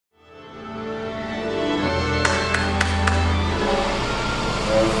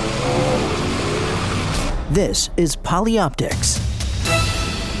This is Polyoptics,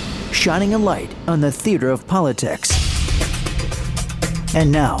 shining a light on the theater of politics.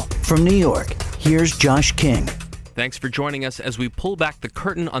 And now, from New York, here's Josh King. Thanks for joining us as we pull back the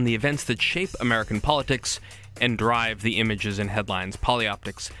curtain on the events that shape American politics and drive the images and headlines.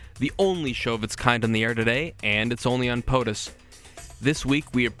 Polyoptics, the only show of its kind on the air today, and it's only on POTUS. This week,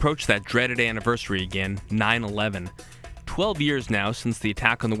 we approach that dreaded anniversary again, 9/11. 12 years now since the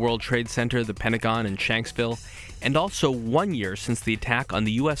attack on the World Trade Center, the Pentagon, and Shanksville, and also 1 year since the attack on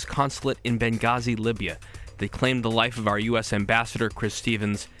the U.S. consulate in Benghazi, Libya, that claimed the life of our U.S. ambassador, Chris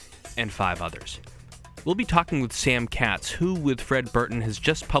Stevens, and 5 others. We'll be talking with Sam Katz, who, with Fred Burton, has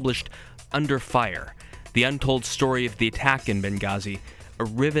just published Under Fire, the untold story of the attack in Benghazi, a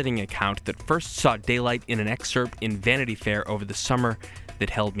riveting account that first saw daylight in an excerpt in Vanity Fair over the summer that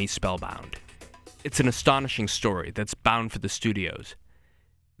held me spellbound. It's an astonishing story that's bound for the studios.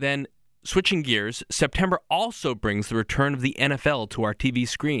 Then, switching gears, September also brings the return of the NFL to our TV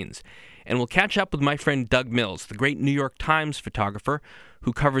screens. And we'll catch up with my friend Doug Mills, the great New York Times photographer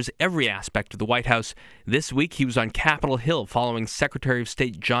who covers every aspect of the White House. This week he was on Capitol Hill following Secretary of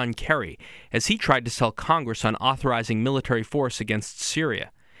State John Kerry as he tried to sell Congress on authorizing military force against Syria.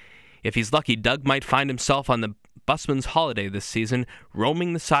 If he's lucky, Doug might find himself on the busman's holiday this season,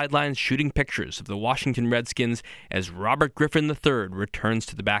 roaming the sidelines shooting pictures of the Washington Redskins as Robert Griffin III returns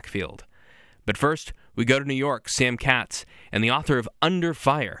to the backfield. But first, we go to New York, Sam Katz, and the author of Under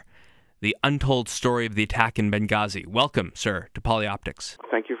Fire, the untold story of the attack in Benghazi. Welcome, sir, to Polyoptics.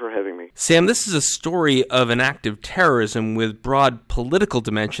 Thank you for having me. Sam, this is a story of an act of terrorism with broad political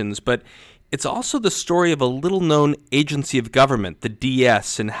dimensions, but it's also the story of a little-known agency of government, the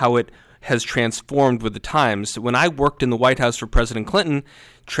DS, and how it has transformed with the times. When I worked in the White House for President Clinton,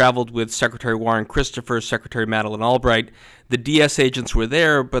 traveled with Secretary Warren Christopher, Secretary Madeleine Albright, the DS agents were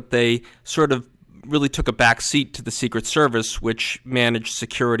there, but they sort of really took a back seat to the Secret Service, which managed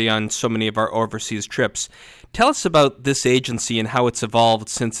security on so many of our overseas trips. Tell us about this agency and how it's evolved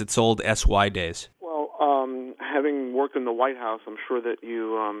since its old SY days. Well, having worked in the White House, I'm sure that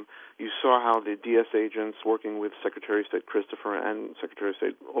you saw how the DS agents working with Secretary of State Christopher and Secretary of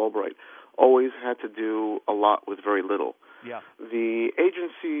State Albright always had to do a lot with very little. Yeah. The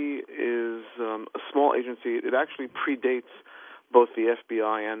agency is a small agency. It actually predates both the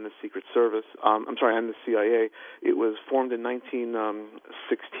FBI and the Secret Service, and the CIA. It was formed in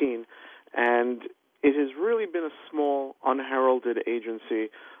 1916, and it has really been a small, unheralded agency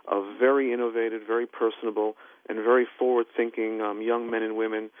of very innovative, very personable, and very forward-thinking young men and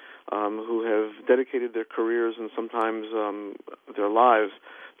women who have dedicated their careers and sometimes their lives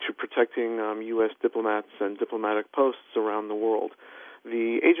to protecting U.S. diplomats and diplomatic posts around the world.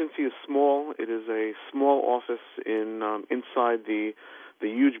 The agency is small. It is a small office inside the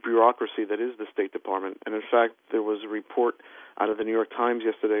huge bureaucracy that is the State Department. And in fact, there was a report out of the New York Times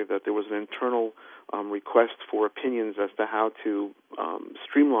yesterday that there was an internal request for opinions as to how to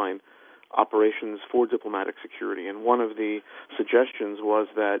streamline operations for diplomatic security. And one of the suggestions was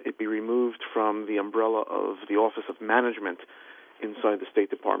that it be removed from the umbrella of the Office of Management inside the State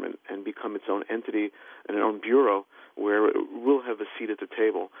Department and become its own entity and an own bureau where it will have a seat at the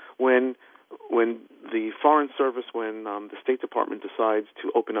table. When the Foreign Service, when the State Department decides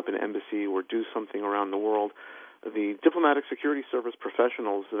to open up an embassy or do something around the world, the diplomatic security service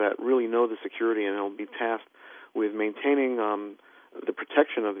professionals that really know the security and will be tasked with maintaining the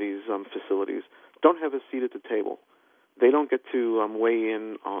protection of these facilities don't have a seat at the table. They don't get to weigh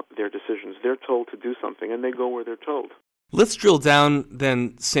in on their decisions. They're told to do something, and they go where they're told. Let's drill down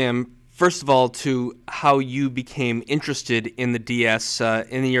then, Sam, first of all, to how you became interested in the DS.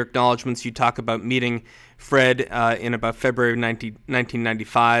 In your acknowledgments, you talk about meeting Fred in about February of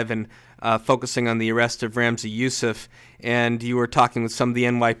 1995 and focusing on the arrest of Ramzi Youssef. And you were talking with some of the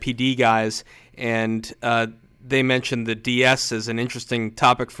NYPD guys, and they mentioned the DS as an interesting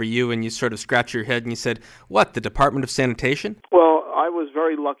topic for you, and you sort of scratched your head and you said, what, the Department of Sanitation? Well, I was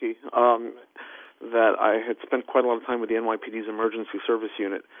very lucky that I had spent quite a lot of time with the NYPD's Emergency Service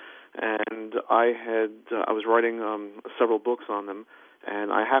Unit, and I was writing several books on them,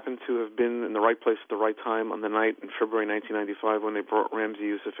 and I happened to have been in the right place at the right time on the night in February 1995 when they brought Ramzi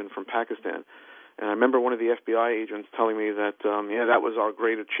Youssef in from Pakistan. And I remember one of the FBI agents telling me that, that was our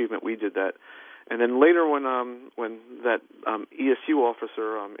great achievement, we did that. And then later when that ESU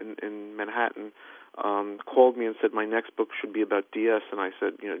officer in Manhattan called me and said my next book should be about DS, and I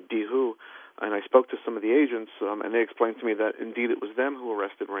said, D who? And I spoke to some of the agents, and they explained to me that indeed it was them who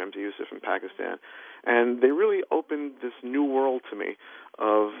arrested Ramzi Youssef in Pakistan. And they really opened this new world to me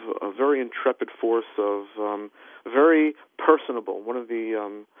of a very intrepid force, of very personable. One of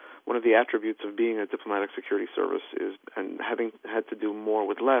the one of the attributes of being a diplomatic security service is, and having had to do more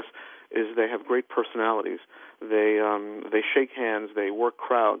with less, is they have great personalities. They shake hands, they work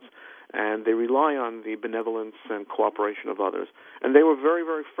crowds, and they rely on the benevolence and cooperation of others. And they were very,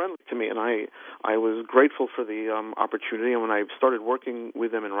 very friendly to me, and I was grateful for the opportunity. And when I started working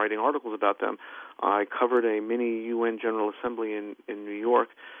with them and writing articles about them, I covered a mini UN General Assembly in New York,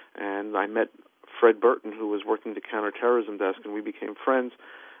 and I met Fred Burton, who was working the counterterrorism desk, and we became friends.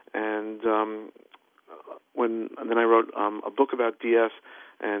 And then I wrote a book about DS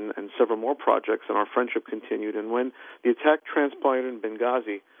and several more projects, and our friendship continued. And when the attack transpired in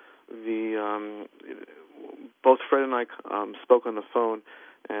Benghazi, both Fred and I spoke on the phone,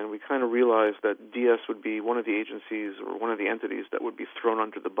 and we kind of realized that DS would be one of the agencies or one of the entities that would be thrown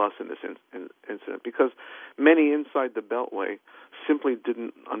under the bus in this incident, because many inside the Beltway simply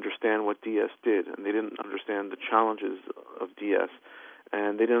didn't understand what DS did, and they didn't understand the challenges of DS,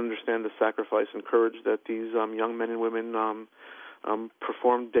 and they didn't understand the sacrifice and courage that these young men and women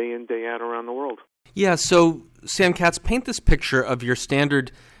performed day in, day out around the world. Yeah, so Sam Katz, paint this picture of your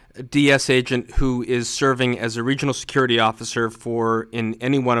standard DS agent who is serving as a regional security officer in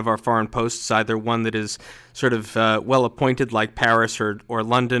any one of our foreign posts, either one that is sort of well appointed like Paris or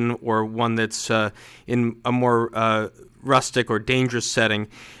London, or one that's in a more rustic or dangerous setting.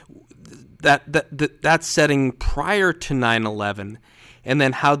 That setting prior to 9/11, and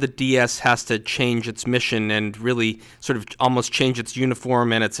then how the DS has to change its mission and really sort of almost change its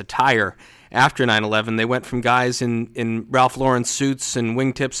uniform and its attire after 9/11. They went from guys in Ralph Lauren suits and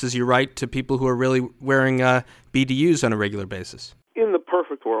wingtips, as you write, to people who are really wearing BDUs on a regular basis. In the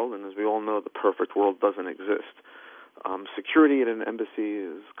perfect world, and as we all know, the perfect world doesn't exist, security at an embassy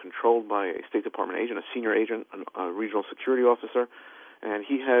is controlled by a State Department agent, a senior agent, a regional security officer, and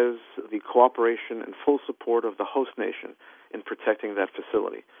he has the cooperation and full support of the host nation in protecting that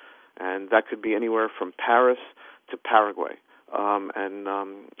facility. And that could be anywhere from Paris to Paraguay. And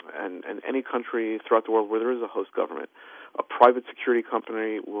any country throughout the world where there is a host government. A private security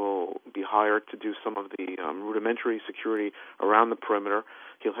company will be hired to do some of the rudimentary security around the perimeter.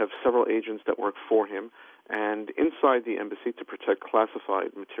 He'll have several agents that work for him. And inside the embassy, to protect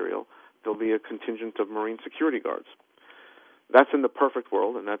classified material, there'll be a contingent of Marine security guards. That's in the perfect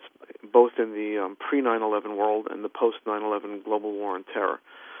world, and that's both in the pre-9/11 world and the post-9/11 global war on terror.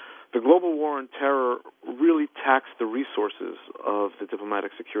 The global war on terror really taxed the resources of the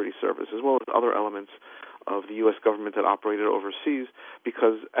diplomatic security service, as well as other elements of the U.S. government that operated overseas,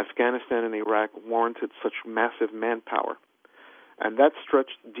 because Afghanistan and Iraq warranted such massive manpower. And that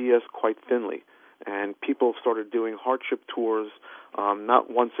stretched DS quite thinly. And people started doing hardship tours, not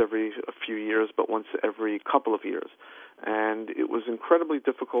once every a few years, but once every couple of years. And it was incredibly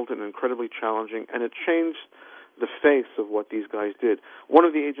difficult and incredibly challenging, and it changed the face of what these guys did. One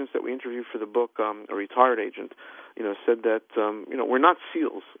of the agents that we interviewed for the book, a retired agent, said that, we're not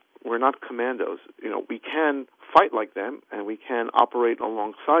SEALs, we're not commandos. We can fight like them, and we can operate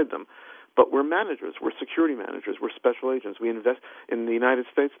alongside them, but we're managers, we're security managers, we're special agents. We invest in the United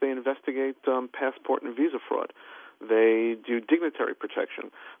States. They investigate passport and visa fraud. They do dignitary protection.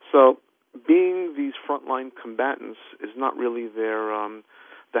 So being these frontline combatants is not really their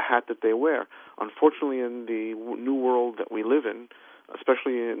the hat that they wear. Unfortunately, in the new world that we live in,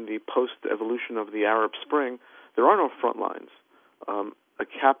 especially in the post-evolution of the Arab Spring, there are no front lines. A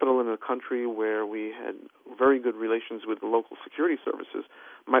capital in a country where we had very good relations with the local security services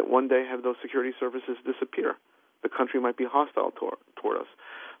might one day have those security services disappear. The country might be hostile toward us.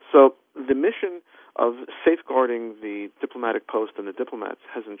 So the mission of safeguarding the diplomatic post and the diplomats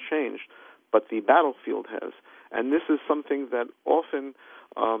hasn't changed, but the battlefield has. And this is something that often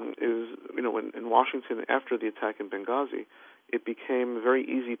is, in Washington after the attack in Benghazi, it became very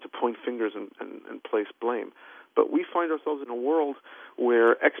easy to point fingers and place blame. But we find ourselves in a world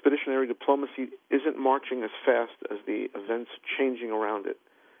where expeditionary diplomacy isn't marching as fast as the events changing around it.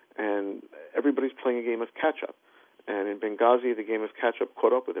 And everybody's playing a game of catch-up. And in Benghazi, the game of catch-up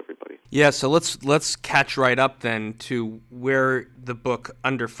caught up with everybody. Yeah, so let's catch right up then to where the book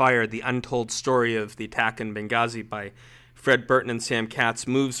Under Fire, The Untold Story of the Attack in Benghazi by Fred Burton and Sam Katz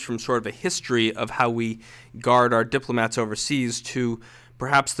moves from sort of a history of how we guard our diplomats overseas to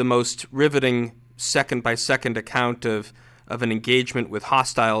perhaps the most riveting second-by-second account of an engagement with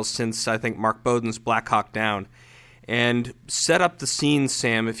hostiles since, I think, Mark Bowden's Black Hawk Down. And set up the scene,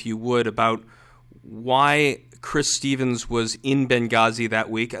 Sam, if you would, about why Chris Stevens was in Benghazi that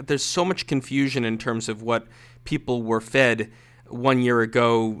week. There's so much confusion in terms of what people were fed 1 year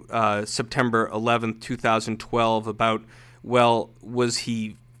ago, September 11th, 2012, about, well, was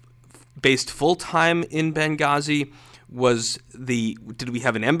he based full-time in Benghazi? did we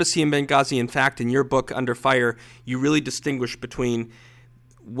have an embassy in Benghazi? In fact, in your book, Under Fire, you really distinguish between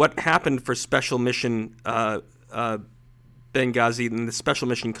what happened for Special Mission Benghazi and the Special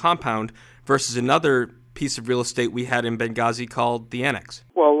Mission compound versus another piece of real estate we had in Benghazi called the Annex.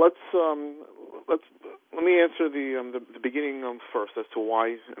 Well, let me answer the beginning first as to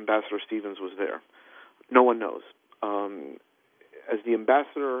why Ambassador Stevens was there. No one knows. As the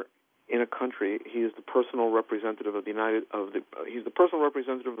ambassador in a country, he is the personal representative of he's the personal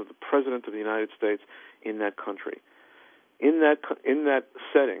representative of the President of the United States in that country. In that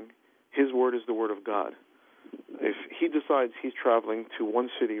setting, his word is the word of God. If he decides he's traveling to one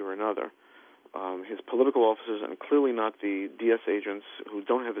city or another, his political officers, and clearly not the DS agents who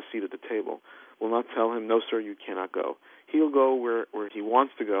don't have a seat at the table, will not tell him, no, sir, you cannot go. He'll go where he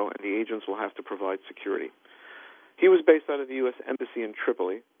wants to go, and the agents will have to provide security. He was based out of the U.S. Embassy in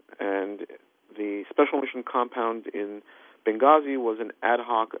Tripoli, and the Special Mission compound in Benghazi was an ad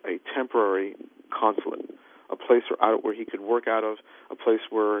hoc, a temporary consulate, a place where he could work out of, a place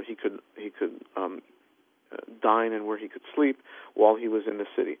where he could dine and where he could sleep while he was in the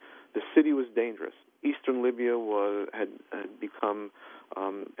city. The city was dangerous. Eastern Libya had become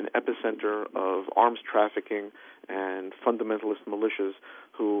an epicenter of arms trafficking and fundamentalist militias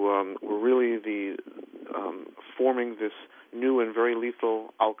who were really forming this new and very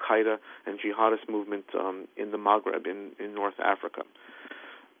lethal Al-Qaeda and jihadist movement in the Maghreb, in North Africa.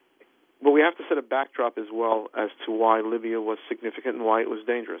 But we have to set a backdrop as well as to why Libya was significant and why it was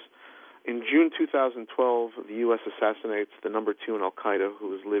dangerous. In June 2012, the U.S. assassinates the number 2 in Al-Qaeda,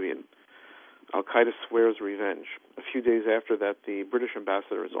 who is Libyan. Al-Qaeda swears revenge. A few days after that, the British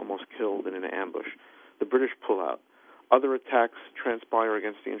ambassador is almost killed in an ambush. The British pull out. Other attacks transpire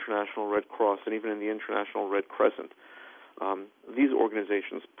against the International Red Cross and even in the International Red Crescent. These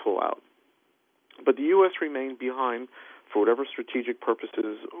organizations pull out. But the U.S. remained behind for whatever strategic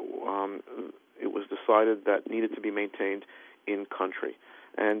purposes it was decided that needed to be maintained in country.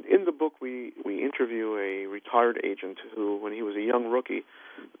 And in the book, we interview a retired agent who, when he was a young rookie,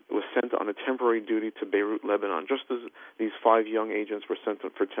 was sent on a temporary duty to Beirut, Lebanon, just as these 5 young agents were sent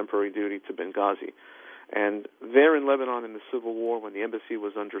for temporary duty to Benghazi. And there in Lebanon in the Civil War, when the embassy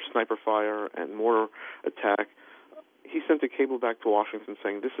was under sniper fire and mortar attack, he sent a cable back to Washington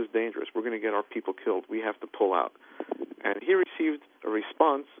saying, this is dangerous. We're going to get our people killed. We have to pull out. And he received a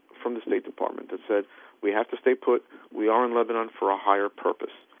response from the State Department that said, we have to stay put. We are in Lebanon for a higher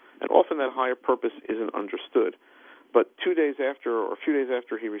purpose. And often that higher purpose isn't understood. But 2 days after, or a few days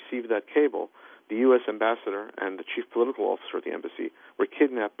after he received that cable, the U.S. ambassador and the chief political officer at the embassy were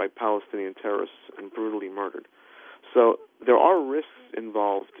kidnapped by Palestinian terrorists and brutally murdered. So there are risks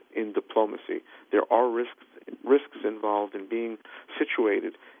involved in diplomacy. There are risks involved in being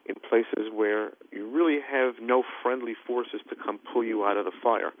situated in places where you really have no friendly forces to come pull you out of the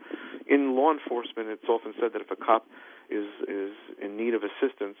fire. In law enforcement, it's often said that if a cop is in need of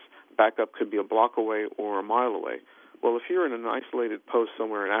assistance, backup could be a block away or a mile away. Well, if you're in an isolated post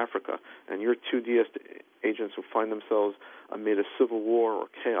somewhere in Africa and you're 2 DS agents who find themselves amid a civil war or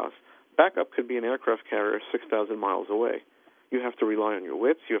chaos, backup could be an aircraft carrier 6,000 miles away. You have to rely on your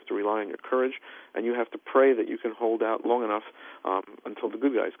wits, you have to rely on your courage, and you have to pray that you can hold out long enough until the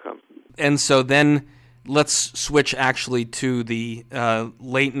good guys come. And so then let's switch actually to the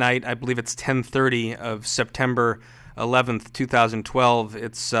late night, I believe it's 10:30 of September 11th, 2012.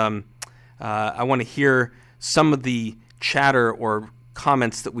 It's I want to hear some of the chatter or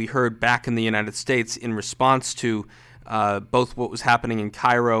comments that we heard back in the United States in response to both what was happening in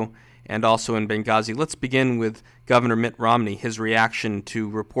Cairo and also in Benghazi. Let's begin with Governor Mitt Romney, his reaction to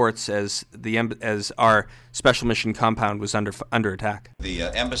reports as our special mission compound was under attack. The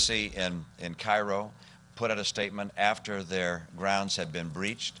embassy in Cairo put out a statement after their grounds had been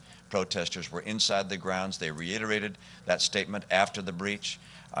breached. Protesters were inside the grounds. They reiterated that statement after the breach.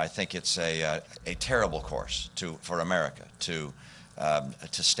 I think it's a terrible course for America to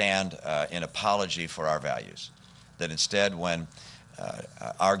stand in apology for our values. That instead, when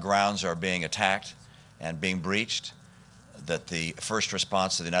our grounds are being attacked and being breached, that the first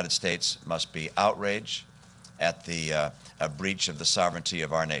response to the United States must be outrage at the breach of the sovereignty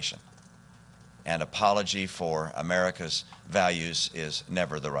of our nation. And apology for America's values is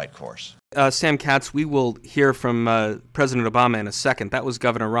never the right course. Sam Katz, we will hear from President Obama in a second. That was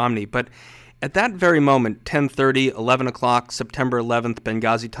Governor Romney. But at that very moment, 10:30, 11 o'clock, September 11th,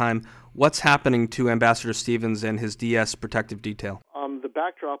 Benghazi time, what's happening to Ambassador Stevens and his DS protective detail? The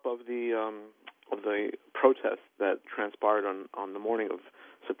backdrop of the protest that transpired on the morning of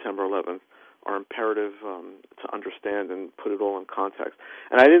September 11th are imperative to understand and put it all in context.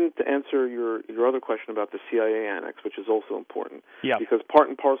 And I didn't answer your other question about the CIA annex, which is also important, because part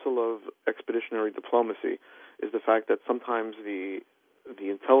and parcel of expeditionary diplomacy is the fact that sometimes the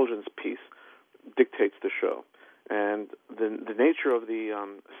intelligence piece dictates the show. And the nature of the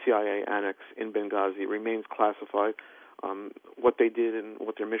CIA annex in Benghazi remains classified. What they did and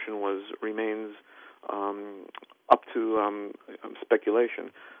what their mission was remains up to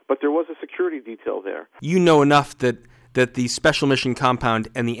speculation. But there was a security detail there. You know enough that the Special Mission Compound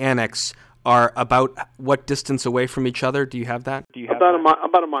and the annex are about what distance away from each other? Do you have that?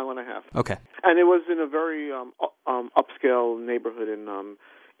 About a mile and a half. Okay. And it was in a very upscale neighborhood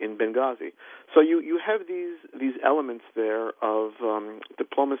in Benghazi. So you have these elements there of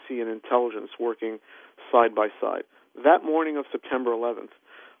diplomacy and intelligence working side by side. That morning of September 11th,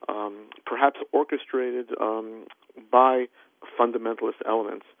 perhaps orchestrated by fundamentalist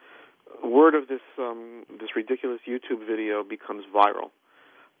elements, word of this ridiculous YouTube video becomes viral.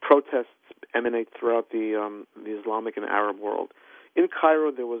 Protests emanate throughout the Islamic and Arab world. In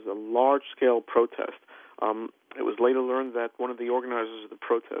Cairo, there was a large-scale protest. It was later learned that one of the organizers of the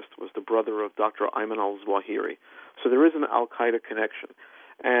protest was the brother of Dr. Ayman al-Zawahiri. So there is an al-Qaeda connection.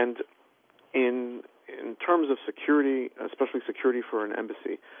 And in terms of security, especially security for an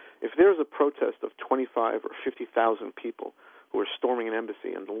embassy, if there's a protest of 25 or 50,000 people who are storming an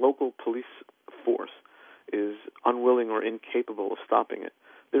embassy and the local police force is unwilling or incapable of stopping it,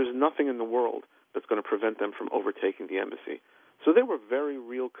 there's nothing in the world that's going to prevent them from overtaking the embassy. So there were very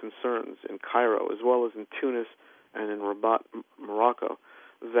real concerns in Cairo, as well as in Tunis and in Rabat, Morocco,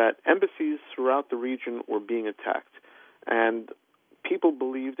 that embassies throughout the region were being attacked. And people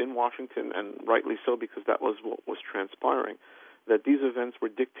believed in Washington, and rightly so because that was what was transpiring, that these events were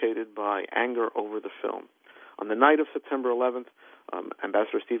dictated by anger over the film. On the night of September 11th,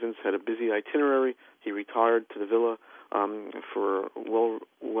 Ambassador Stevens had a busy itinerary. He retired to the villa for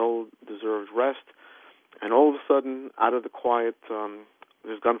well-deserved rest. And all of a sudden, out of the quiet,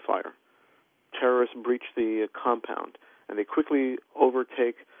 there's gunfire. Terrorists breach the compound, and they quickly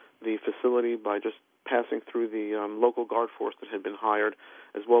overtake the facility by just passing through the local guard force that had been hired,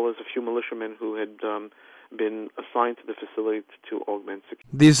 as well as a few militiamen who had been assigned to the facility to augment security.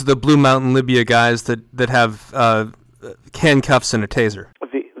 These are the Blue Mountain Libya guys that have handcuffs and a taser.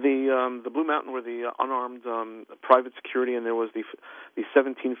 The Blue Mountain were the unarmed private security, and there was the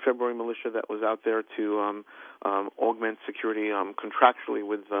 17 February militia that was out there to augment security contractually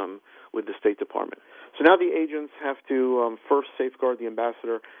with the State Department. So now the agents have to first safeguard the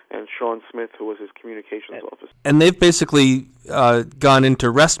ambassador and Sean Smith, who was his communications officer. And they've basically gone into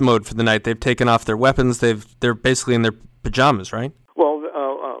rest mode for the night. They've taken off their weapons. They're basically in their pajamas, right? Well,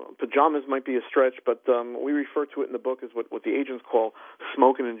 pajamas might be a stretch, but we refer to it in the book as what the agents call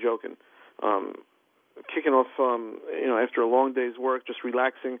smoking and joking. Kicking off, after a long day's work, just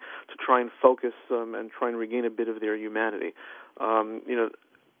relaxing to try and focus and try and regain a bit of their humanity.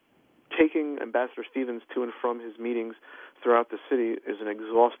 Taking Ambassador Stevens to and from his meetings throughout the city is an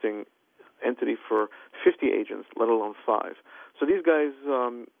exhausting entity for 50 agents, let alone 5. So these guys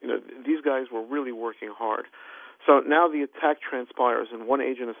were really working hard. So now the attack transpires, and one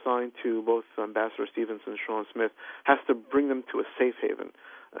agent assigned to both Ambassador Stevens and Sean Smith has to bring them to a safe haven,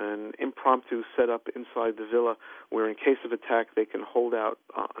 an impromptu setup inside the villa where in case of attack they can hold out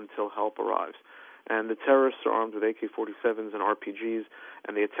until help arrives. And the terrorists are armed with AK-47s and RPGs,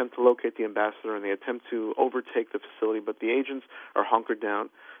 and they attempt to locate the ambassador, and they attempt to overtake the facility, but the agents are hunkered down.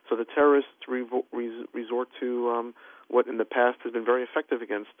 So the terrorists resort to what in the past has been very effective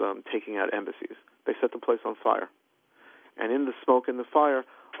against taking out embassies. They set the place on fire. And in the smoke and the fire,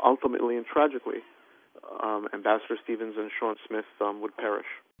 ultimately and tragically, Ambassador Stevens and Sean Smith would perish.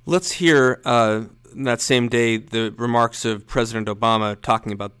 Let's hear that same day the remarks of President Obama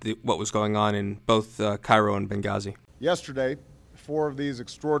talking about what was going on in both Cairo and Benghazi. Yesterday, 4 of these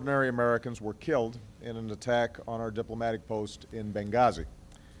extraordinary Americans were killed in an attack on our diplomatic post in Benghazi.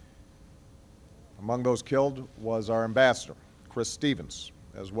 Among those killed was our ambassador, Chris Stevens,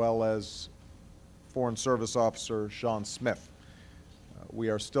 as well as Foreign Service Officer Sean Smith. We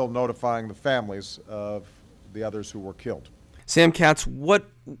are still notifying the families of the others who were killed. Sam Katz, what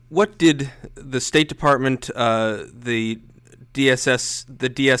did the State Department, the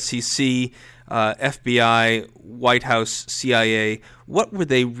DSCC, FBI, White House, CIA, what were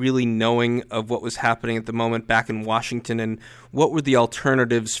they really knowing of what was happening at the moment back in Washington, and what were the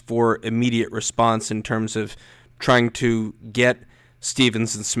alternatives for immediate response in terms of trying to get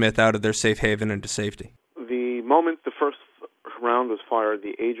Stevens and Smith out of their safe haven and to safety? The moment the first round was fired,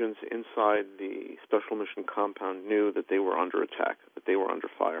 the agents inside the Special Mission Compound knew that they were under attack, that they were under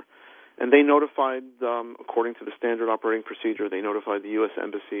fire. And they notified, according to the standard operating procedure, they notified the U.S.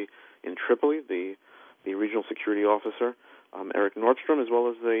 Embassy in Tripoli, the regional security officer, Eric Nordstrom, as well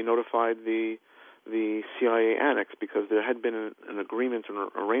as they notified the CIA annex, because there had been an agreement, an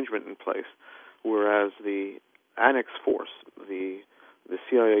arrangement in place, whereas the annex force, the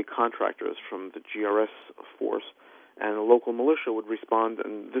CIA contractors from the GRS force and the local militia would respond,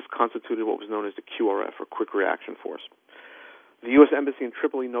 and this constituted what was known as the QRF, or Quick Reaction Force. The U.S. Embassy in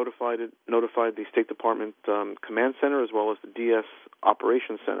Tripoli notified the State Department Command Center as well as the DS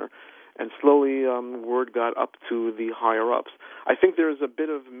Operations Center, and slowly word got up to the higher-ups. I think there is a bit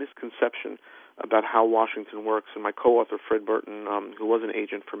of misconception about how Washington works, and my co-author Fred Burton, who was an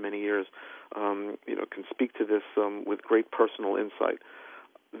agent for many years, can speak to this with great personal insight.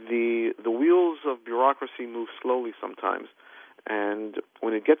 The wheels of bureaucracy move slowly sometimes, and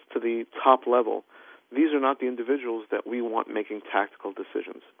when it gets to the top level, these are not the individuals that we want making tactical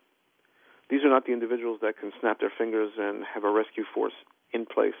decisions. These are not the individuals that can snap their fingers and have a rescue force in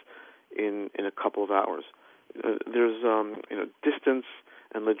place in a couple of hours. There's distance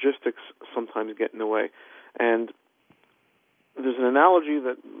and logistics sometimes get in the way, and there's an analogy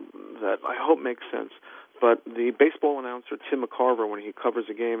that I hope makes sense. But the baseball announcer Tim McCarver, when he covers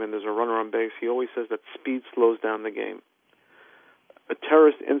a game and there's a runner on base, he always says that speed slows down the game. A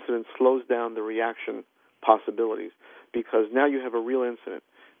terrorist incident slows down the reaction possibilities, because now you have a real incident.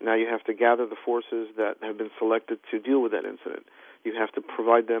 Now you have to gather the forces that have been selected to deal with that incident. You have to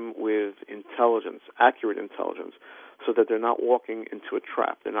provide them with intelligence, accurate intelligence, so that they're not walking into a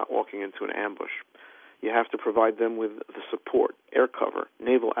trap, they're not walking into an ambush. You have to provide them with the support, air cover,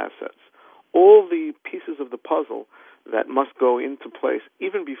 naval assets, all the pieces of the puzzle that must go into place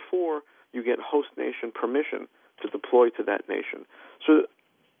even before you get host nation permission to deploy to that nation. So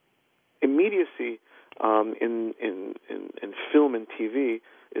immediacy in film and TV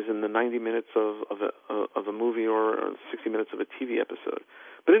is in the 90 minutes of a movie or 60 minutes of a TV episode.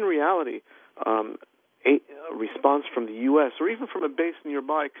 But in reality, a response from the U.S. or even from a base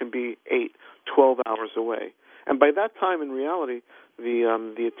nearby can be 8, 12 hours away. And by that time, in reality,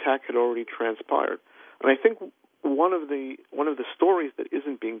 the attack had already transpired. And I think one of the stories that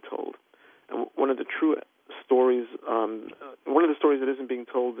isn't being told, and one of the stories that isn't being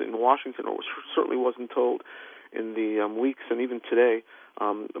told in Washington, or certainly wasn't told in the weeks and even today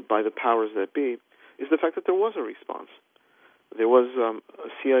by the powers that be, is the fact that there was a response. There was a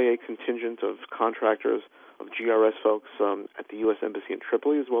CIA contingent of contractors, of GRS folks at the U.S. Embassy in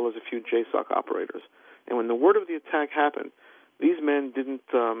Tripoli, as well as a few JSOC operators. And when the word of the attack happened, these men didn't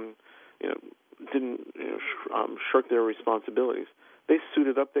shirk their responsibilities. They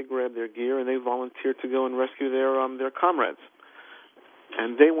suited up, they grabbed their gear, and they volunteered to go and rescue their comrades.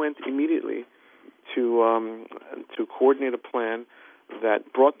 And they went immediately to coordinate a plan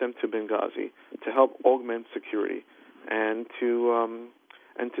that brought them to Benghazi to help augment security and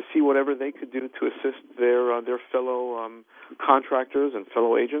to see whatever they could do to assist their fellow contractors and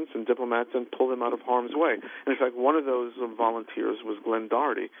fellow agents and diplomats and pull them out of harm's way. And in fact, one of those volunteers was Glenn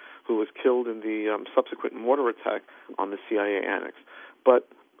Doherty, who was killed in the subsequent mortar attack on the CIA annex. But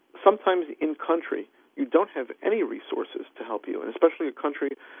sometimes in country, you don't have any resources to help you, and especially a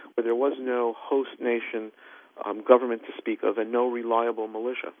country where there was no host nation government to speak of and no reliable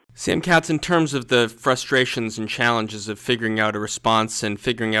militia. Sam Katz, in terms of the frustrations and challenges of figuring out a response and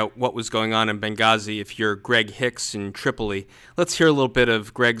figuring out what was going on in Benghazi, if you're Greg Hicks in Tripoli, let's hear a little bit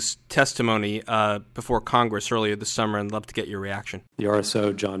of Greg's testimony before Congress earlier this summer, and love to get your reaction. The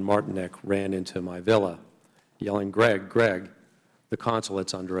RSO, John Martinek, ran into my villa, yelling, Greg, the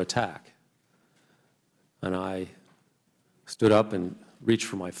consulate's under attack. And I stood up and reached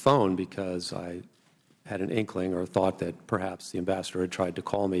for my phone because I had an inkling or thought that perhaps the ambassador had tried to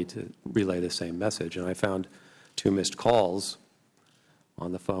call me to relay the same message. And I found 2 missed calls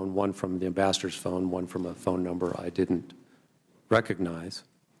on the phone, one from the ambassador's phone, one from a phone number I didn't recognize.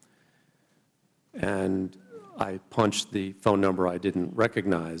 And I punched the phone number I didn't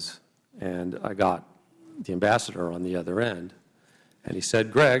recognize, and I got the ambassador on the other end. And he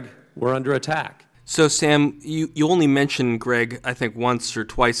said, Greg, we're under attack. So, Sam, you only mention Greg, I think, once or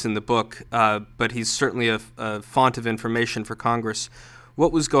twice in the book, but he's certainly a font of information for Congress.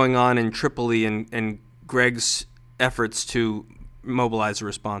 What was going on in Tripoli and Greg's efforts to mobilize a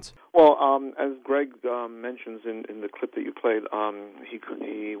response? Well, as Greg mentions in the clip that you played,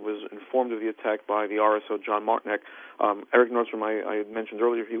 he was informed of the attack by the RSO, John Martinek. Eric Nordstrom, I had mentioned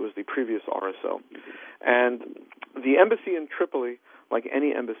earlier, he was the previous RSO. And the embassy in Tripoli, like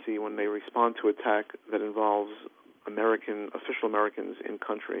any embassy, when they respond to attack that involves official Americans in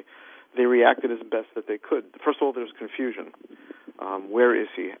country, they reacted as best that they could. First of all, there's confusion. Where is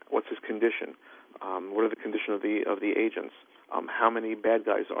he? What's his condition? What are the condition of the agents? How many bad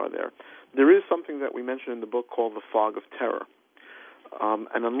guys are there? There is something that we mentioned in the book called the fog of terror.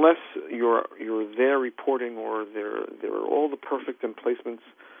 And unless you're there reporting, or there are all the perfect emplacements,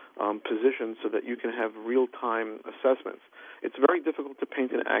 positions, so that you can have real-time assessments, it's very difficult to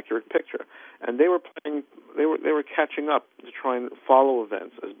paint an accurate picture. And they were catching up to try and follow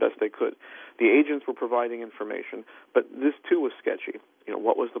events as best they could. The agents were providing information, but this too was sketchy.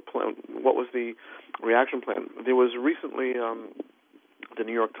 What was the plan? What was the reaction plan? There was recently. The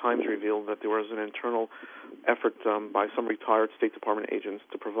New York Times revealed that there was an internal effort by some retired State Department agents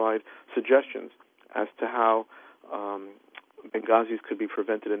to provide suggestions as to how Benghazis could be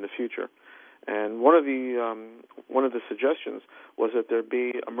prevented in the future. And one of the suggestions was that there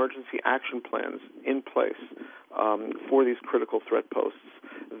be emergency action plans in place for these critical threat posts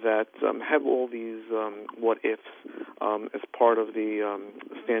that have all these what-ifs as part of the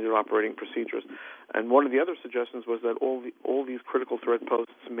standard operating procedures. And one of the other suggestions was that all these critical threat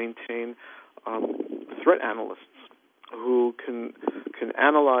posts maintain threat analysts who can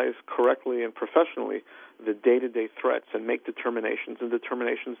analyze correctly and professionally the day-to-day threats and make determinations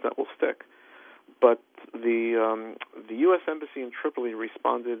that will stick. But the U.S. Embassy in Tripoli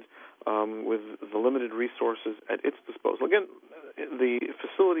responded with the limited resources at its disposal. Again, the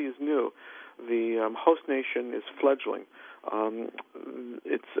facility is new. The host nation is fledgling.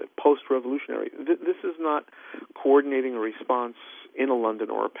 It's post-revolutionary. This is not coordinating a response in a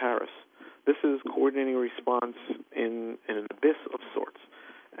London or a Paris. This is coordinating a response in an abyss of sorts.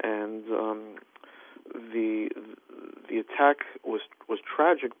 And the attack was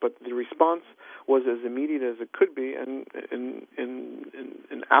tragic, but the response was as immediate as it could be, and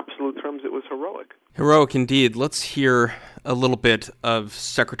in absolute terms, it was heroic. Heroic indeed. Let's hear a little bit of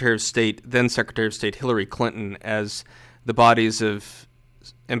then Secretary of State Hillary Clinton, as the bodies of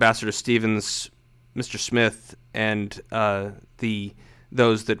Ambassador Stevens, Mr. Smith, and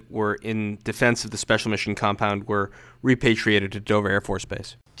those that were in defense of the Special Mission Compound were repatriated to Dover Air Force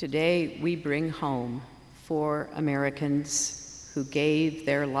Base. Today, we bring home 4 Americans who gave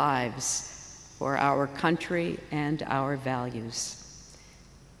their lives for our country and our values.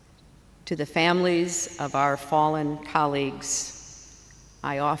 To the families of our fallen colleagues,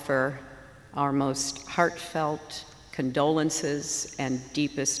 I offer our most heartfelt condolences and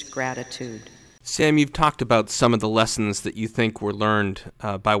deepest gratitude. Sam, you've talked about some of the lessons that you think were learned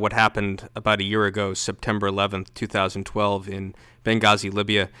by what happened about a year ago, September 11th, 2012, in Benghazi,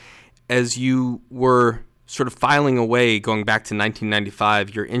 Libya. As you were sort of filing away, going back to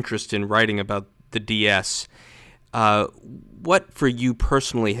 1995, your interest in writing about the DS, what for you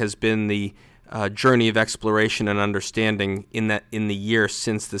personally has been the journey of exploration and understanding in the year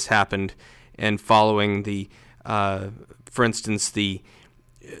since this happened, and following for instance, the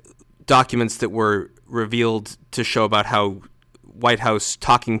documents that were revealed to show about how White House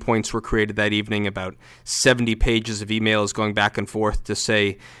talking points were created that evening, about 70 pages of emails going back and forth to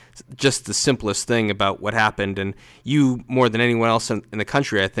say just the simplest thing about what happened. And you, more than anyone else in the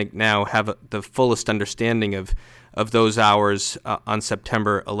country, I think now have the fullest understanding of those hours on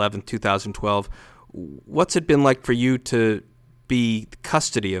September 11th, 2012. What's it been like for you to be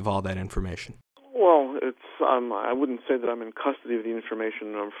custody of all that information? Well, I wouldn't say that I'm in custody of the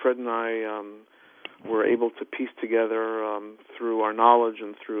information. Fred and I were able to piece together through our knowledge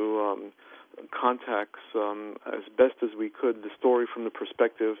and through contacts as best as we could the story from the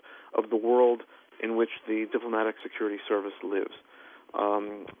perspective of the world in which the Diplomatic Security Service lives.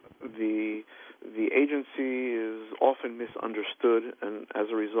 The agency is often misunderstood, and as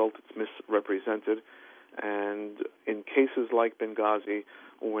a result, it's misrepresented. And in cases like Benghazi,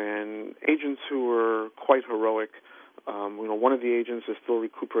 when agents who were quite heroic, one of the agents is still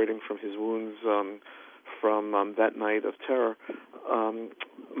recuperating from his wounds from that night of terror,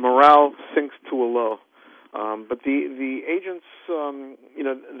 morale sinks to a low. But the agents,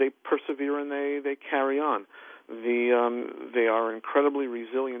 they persevere and they carry on. They are incredibly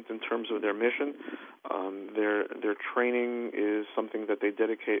resilient in terms of their mission. Their training is something that they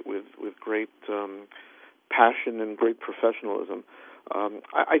dedicate with great passion and great professionalism.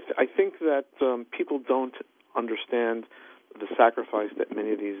 I think that people don't understand the sacrifice that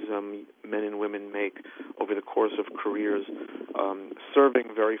many of these men and women make over the course of careers,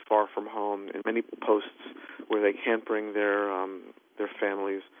 serving very far from home in many posts where they can't bring their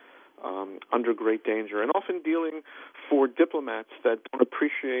families, under great danger, and often dealing for diplomats that don't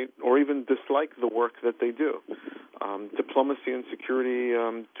appreciate or even dislike the work that they do. Diplomacy and security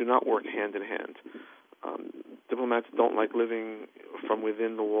do not work hand in hand. Diplomats don't like living from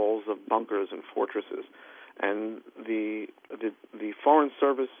within the walls of bunkers and fortresses, and the the Foreign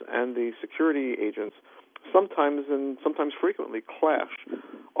Service and the security agents sometimes and sometimes frequently clash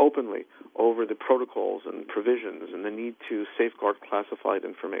openly over the protocols and provisions and the need to safeguard classified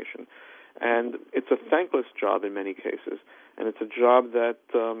information. And it's a thankless job in many cases, and it's a job that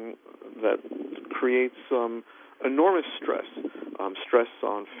creates enormous stress, stress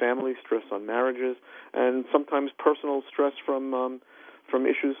on families, stress on marriages, and sometimes personal stress from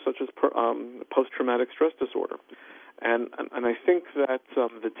issues such as post-traumatic stress disorder. And I think that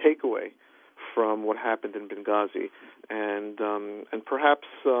the takeaway from what happened in Benghazi and perhaps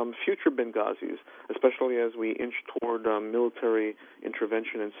future Benghazis, especially as we inch toward military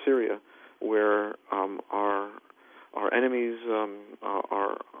intervention in Syria, where our enemies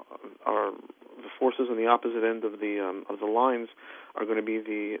are the forces on the opposite end of the lines are going to be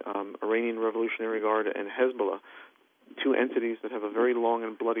the Iranian Revolutionary Guard and Hezbollah, two entities that have a very long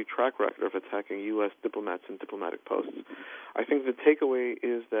and bloody track record of attacking U.S. diplomats and diplomatic posts. I think the takeaway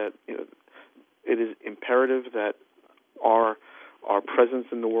is that it is imperative that our presence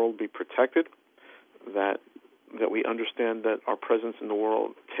in the world be protected, that we understand that our presence in the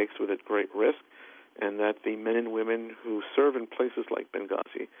world takes with it great risk, and that the men and women who serve in places like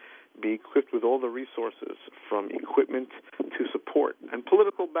Benghazi be equipped with all the resources, from equipment to support and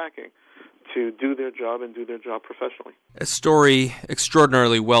political backing, to do their job and do their job professionally. A story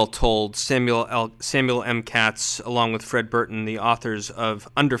extraordinarily well told. Samuel M. Katz, along with Fred Burton, the authors of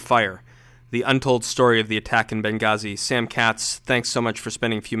Under Fire, the untold story of the attack in Benghazi. Sam Katz, thanks so much for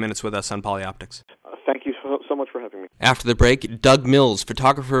spending a few minutes with us on Polyoptics. Thank you so much for having me. After the break, Doug Mills,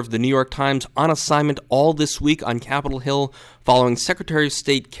 photographer of the New York Times, on assignment all this week on Capitol Hill, following Secretary of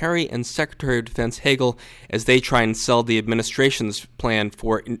State Kerry and Secretary of Defense Hagel as they try and sell the administration's plan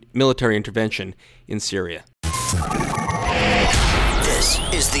for military intervention in Syria. This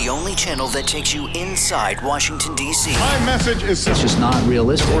is the only channel that takes you inside Washington, D.C. My message is it's just not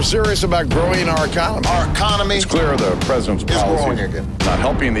realistic. We're serious about growing our economy. Our economy, it's clear the president's policy growing again. Not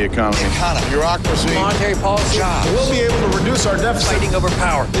helping the economy. Bureaucracy. Monetary policy. Jobs. We'll be able to reduce our deficit. Fighting over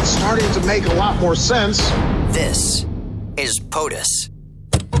power. It's starting to make a lot more sense. This is POTUS.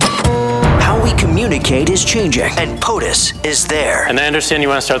 How we communicate is changing, and POTUS is there. And I understand you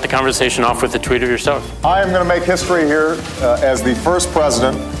want to start the conversation off with a tweet of yourself. I am going to make history here as the first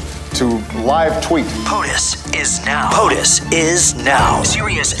president to live tweet. POTUS is now. POTUS is now.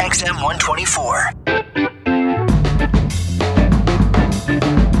 Sirius XM 124.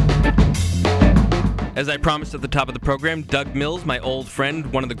 As I promised at the top of the program, Doug Mills, my old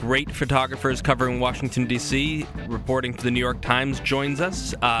friend, one of the great photographers covering Washington, D.C., reporting for the New York Times, joins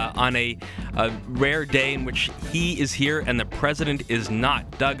us on a rare day in which he is here and the president is not.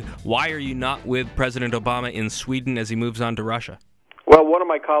 Doug, why are you not with President Obama in Sweden as he moves on to Russia? Well, one of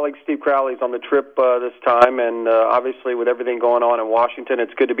my colleagues, Steve Crowley, is on the trip this time, and obviously with everything going on in Washington,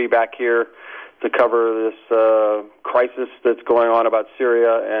 it's good to be back here to cover this crisis that's going on about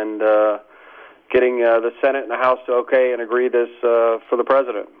Syria and getting the Senate and the House to okay and agree this for the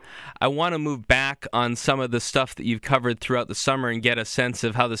president. I want to move back on some of the stuff that you've covered throughout the summer and get a sense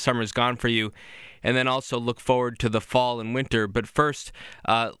of how the summer's gone for you, and then also look forward to the fall and winter. But first,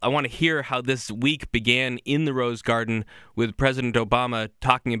 I want to hear how this week began in the Rose Garden with President Obama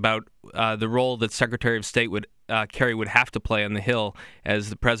talking about the role that Secretary of State Kerry would have to play on the Hill as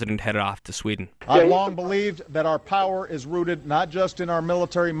the president headed off to Sweden. I've long believed that our power is rooted not just in our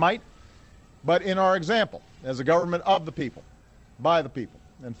military might, but in our example as a government of the people, by the people,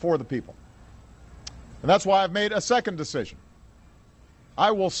 and for the people. And that's why I've made a second decision.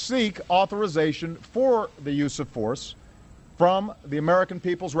 I will seek authorization for the use of force from the American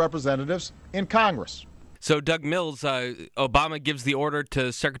people's representatives in Congress. So, Doug Mills, Obama gives the order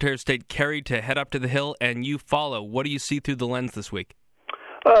to Secretary of State Kerry to head up to the Hill, and you follow. What do you see through the lens this week?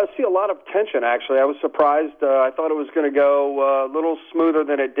 I see a lot of tension, actually. I was surprised. I thought it was going to go a little smoother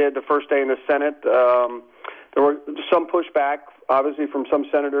than it did the first day in the Senate. There were some pushback, obviously, from some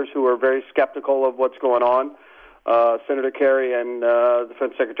senators who were very skeptical of what's going on. Senator Kerry and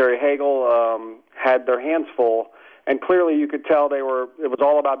Defense Secretary Hagel had their hands full, and clearly you could tell it was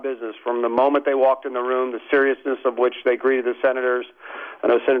all about business from the moment they walked in the room, the seriousness of which they greeted the senators. I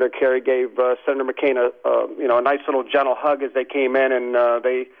know Senator Kerry gave Senator McCain a nice little gentle hug as they came in, and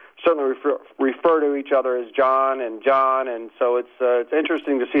they certainly refer to each other as John, and so it's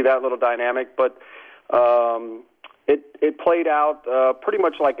interesting to see that little dynamic. But it played out pretty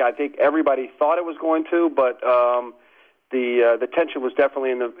much like I think everybody thought it was going to, but the tension was definitely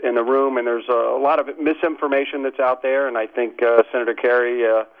in the room, and there's a lot of misinformation that's out there, and I think Senator Kerry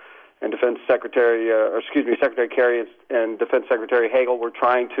and Secretary Kerry and Defense Secretary Hagel were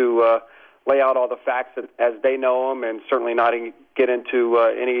trying to lay out all the facts as they know them, and certainly not get into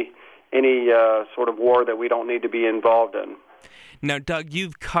any sort of war that we don't need to be involved in. Now, Doug,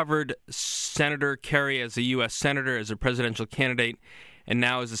 you've covered Senator Kerry as a U.S. Senator, as a presidential candidate, and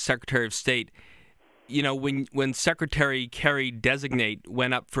now as a Secretary of State. You know, when Secretary Kerry designate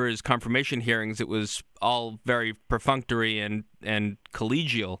went up for his confirmation hearings, it was all very perfunctory and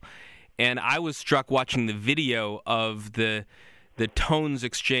collegial. And I was struck watching the video of the tones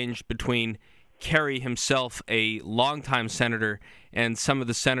exchanged between Kerry himself, a longtime senator, and some of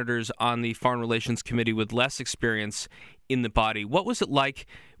the senators on the Foreign Relations Committee with less experience in the body. What was it like,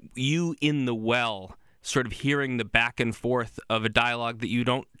 you in the well, sort of hearing the back and forth of a dialogue that you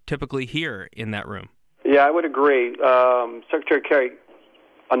don't typically hear in that room? Yeah, I would agree. Secretary Kerry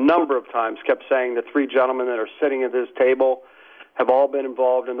a number of times kept saying the three gentlemen that are sitting at this table have all been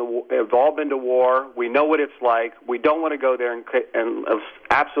involved have all been to war. We know what it's like. We don't want to go there and it's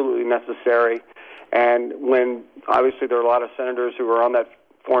absolutely necessary. And when, obviously, there are a lot of senators who are on that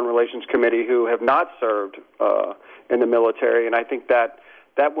Foreign Relations Committee who have not served in the military, and I think that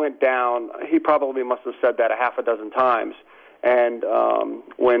went down. He probably must have said that a half a dozen times. And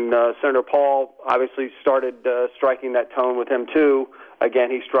when Senator Paul obviously started striking that tone with him too, again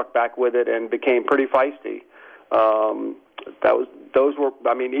he struck back with it and became pretty feisty. Those were,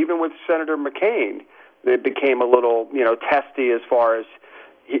 I mean, even with Senator McCain, it became a little, testy as far as,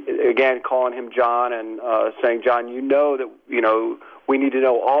 again, calling him John and saying, John, that, we need to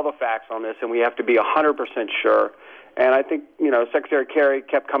know all the facts on this and we have to be 100% sure. And I think, Secretary Kerry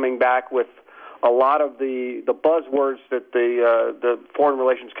kept coming back with a lot of the buzzwords that the Foreign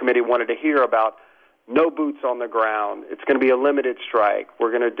Relations Committee wanted to hear about. No boots on the ground. It's going to be a limited strike.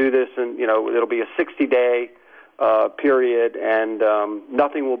 We're going to do this, and it'll be a 60-day period, and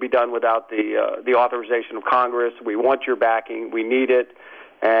nothing will be done without the authorization of Congress. We want your backing. We need it,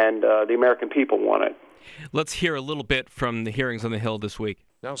 and the American people want it. Let's hear a little bit from the hearings on the Hill this week.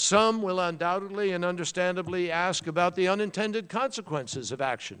 Now, some will undoubtedly and understandably ask about the unintended consequences of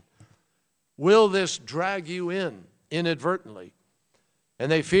action. Will this drag you in inadvertently?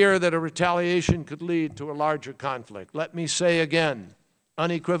 And they fear that a retaliation could lead to a larger conflict. Let me say again,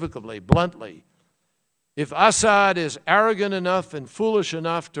 unequivocally, bluntly, if Assad is arrogant enough and foolish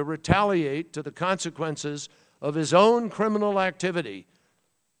enough to retaliate to the consequences of his own criminal activity,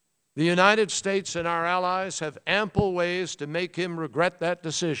 the United States and our allies have ample ways to make him regret that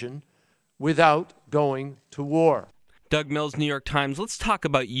decision without going to war. Doug Mills, New York Times. Let's talk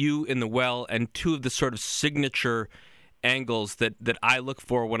about you in the well and two of the sort of signature angles that I look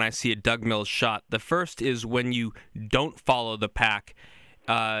for when I see a Doug Mills shot. The first is when you don't follow the pack.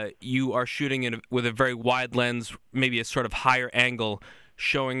 You are shooting with a very wide lens, maybe a sort of higher angle,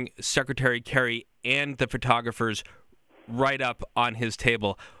 showing Secretary Kerry and the photographers right up on his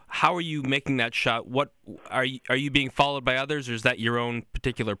table. How are you making that shot? What are you being followed by others, or is that your own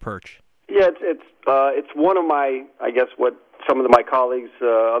particular perch? Yeah, it's one of my, I guess, what some of my colleagues,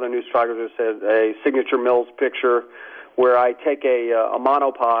 other news photographers said, a signature Mills picture, where I take a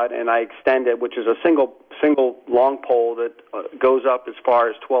monopod and I extend it, which is a single long pole that goes up as far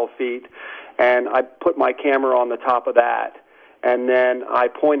as 12 feet, and I put my camera on the top of that, and then I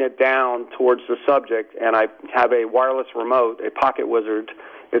point it down towards the subject, and I have a wireless remote, a Pocket Wizard,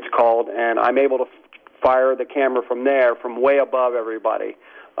 it's called, and I'm able to fire the camera from there, from way above everybody.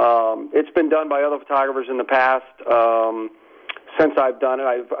 It's been done by other photographers in the past. Since I've done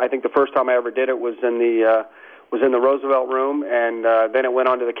it, I think the first time I ever did it was in the Roosevelt room, and then it went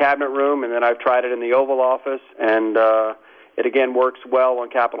on to the Cabinet room, and then I've tried it in the Oval Office, and it again works well on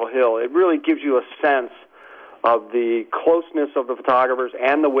Capitol Hill. It really gives you a sense of the closeness of the photographers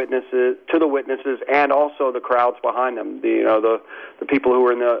and the witnesses and also the crowds behind them. The people who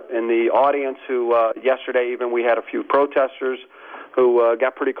were in the audience. Who yesterday even we had a few protesters who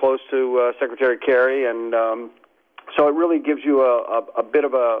got pretty close to Secretary Kerry, and so it really gives you a bit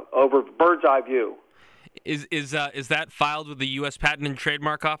of a bird's eye view. Is that filed with the U.S. Patent and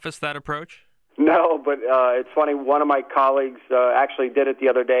Trademark Office, that approach? No, but it's funny. One of my colleagues actually did it the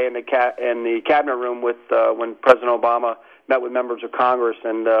other day in the Cabinet room with when President Obama met with members of Congress,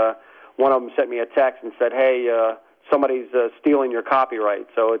 and one of them sent me a text and said, "Hey, somebody's stealing your copyright."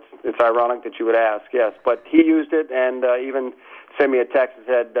 So it's ironic that you would ask. Yes, but he used it, and even sent me a text and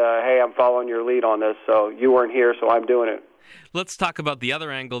said, "Hey, I'm following your lead on this. So you weren't here, so I'm doing it." Let's talk about the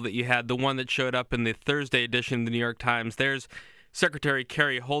other angle that you had, the one that showed up in the Thursday edition of the New York Times. There's Secretary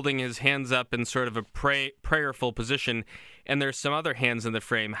Kerry holding his hands up in sort of a prayerful position, and there's some other hands in the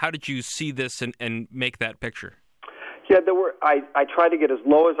frame. How did you see this and make that picture? Yeah, I tried to get as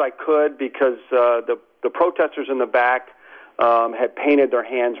low as I could because the protesters in the back had painted their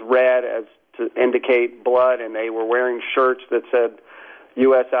hands red as to indicate blood, and they were wearing shirts that said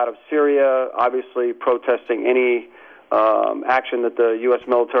U.S. out of Syria, obviously protesting any action that the U.S.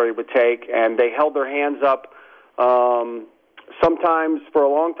 military would take. And they held their hands up sometimes for a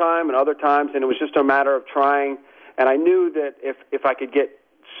long time and other times, and it was just a matter of trying. And I knew that if I could get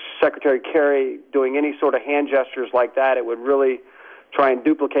Secretary Kerry doing any sort of hand gestures like that, it would really try and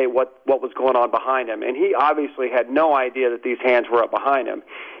duplicate what was going on behind him. And he obviously had no idea that these hands were up behind him.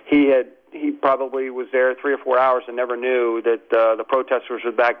 He probably was there 3 or 4 hours and never knew that the protesters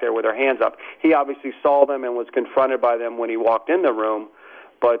were back there with their hands up. He obviously saw them and was confronted by them when he walked in the room,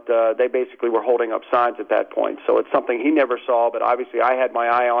 but they basically were holding up signs at that point. So it's something he never saw, but obviously I had my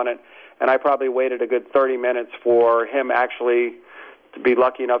eye on it, and I probably waited a good 30 minutes for him actually to be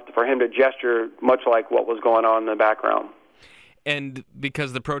lucky enough for him to gesture, much like what was going on in the background. And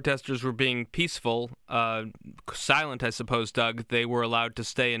because the protesters were being peaceful, silent, I suppose, Doug, they were allowed to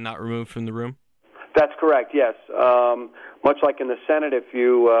stay and not removed from the room? That's correct, yes. Much like in the Senate, if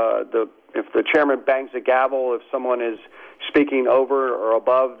the chairman bangs a gavel, if someone is speaking over or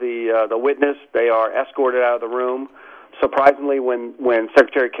above the witness, they are escorted out of the room. Surprisingly, when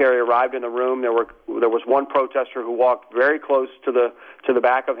Secretary Kerry arrived in the room, there was one protester who walked very close to the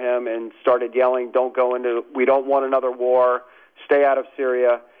back of him and started yelling, "We don't want another war. Stay out of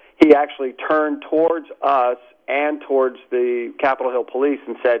Syria." He actually turned towards us and towards the Capitol Hill police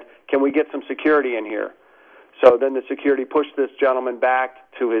and said, "Can we get some security in here?" So then the security pushed this gentleman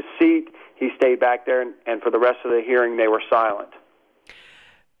back to his seat. He stayed back there, and for the rest of the hearing, they were silent.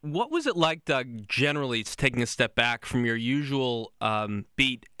 What was it like, Doug, generally taking a step back from your usual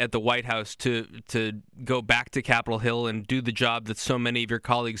beat at the White House to go back to Capitol Hill and do the job that so many of your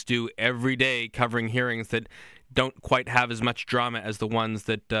colleagues do every day, covering hearings that don't quite have as much drama as the ones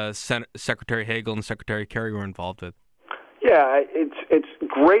that Secretary Hagel and Secretary Kerry were involved with? Yeah, it's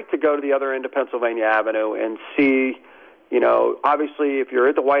great to go to the other end of Pennsylvania Avenue and see, obviously if you're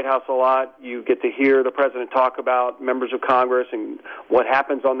at the White House a lot, you get to hear the president talk about members of Congress and what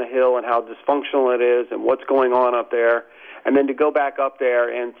happens on the Hill and how dysfunctional it is and what's going on up there. And then to go back up there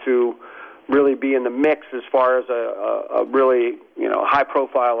and to really be in the mix as far as a really,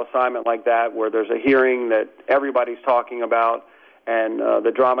 high-profile assignment like that, where there's a hearing that everybody's talking about and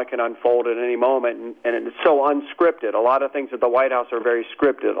the drama can unfold at any moment, and it's so unscripted. A lot of things at the White House are very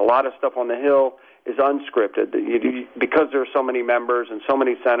scripted. A lot of stuff on the Hill is unscripted. Because there are so many members and so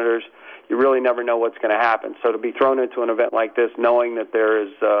many senators, you really never know what's going to happen. So to be thrown into an event like this, knowing that there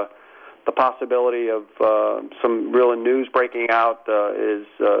is the possibility of some real news breaking out is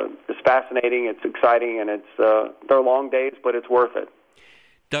fascinating. It's exciting, and they're long days, but it's worth it.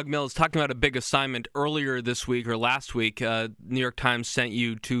 Doug Mills, talking about a big assignment earlier this week or last week, New York Times sent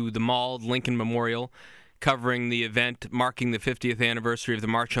you to the Mall, Lincoln Memorial, covering the event marking the 50th anniversary of the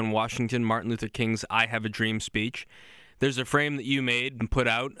March on Washington, Martin Luther King's I Have a Dream speech. There's a frame that you made and put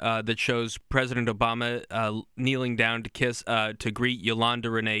out that shows President Obama kneeling down to to greet Yolanda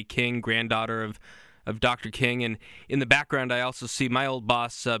Renee King, granddaughter of Dr. King. And in the background, I also see my old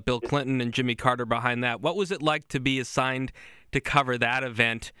boss, Bill Clinton, and Jimmy Carter behind that. What was it like to be assigned to cover that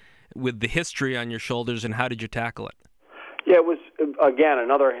event with the history on your shoulders, and how did you tackle it? Yeah, it was, again,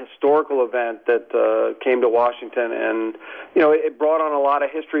 another historical event that came to Washington, and, it brought on a lot of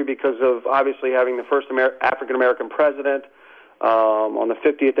history because of obviously having the first African-American president on the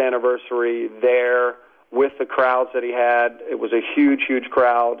 50th anniversary there with the crowds that he had. It was a huge, huge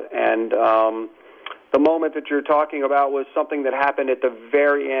crowd, and the moment that you're talking about was something that happened at the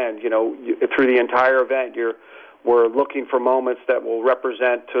very end. Through the entire event, we're looking for moments that will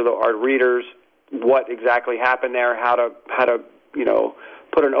represent to our readers what exactly happened there, how to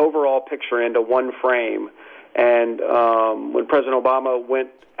put an overall picture into one frame. And when President Obama went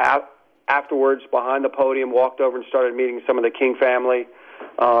afterwards behind the podium, walked over and started meeting some of the King family,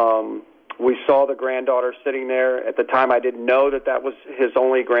 we saw the granddaughter sitting there. At the time, I didn't know that was his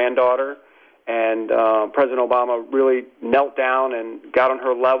only granddaughter. And President Obama really knelt down and got on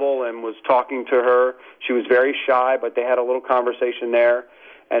her level and was talking to her. She was very shy, but they had a little conversation there.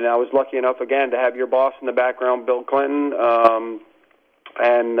 And I was lucky enough, again, to have your boss in the background, Bill Clinton,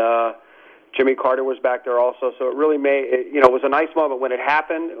 and Jimmy Carter was back there also. So it really it was a nice moment when it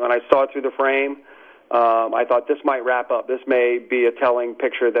happened. When I saw it through the frame, I thought this might wrap up. This may be a telling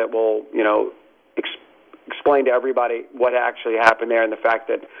picture that will, explain to everybody what actually happened there, and the fact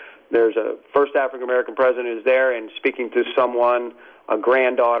that there's a first African-American president who's there and speaking to someone, a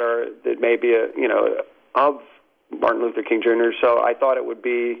granddaughter that may be of Martin Luther King Jr. So I thought it would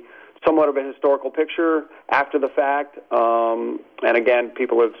be somewhat of a historical picture after the fact. And again,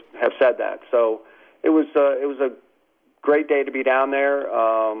 people have said that. So it was a great day to be down there,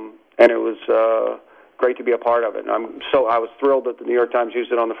 and it was great to be a part of it. And I was thrilled that the New York Times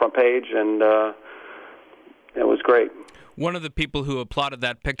used it on the front page, and it was great. One of the people who applauded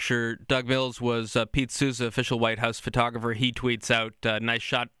that picture, Doug Mills, was Pete Souza, official White House photographer. He tweets out, nice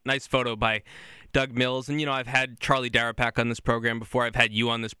shot, nice photo by Doug Mills. And, I've had Charlie Darapak on this program before. I've had you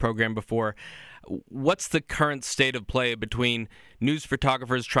on this program before. What's the current state of play between news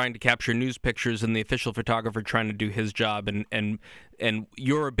photographers trying to capture news pictures and the official photographer trying to do his job, and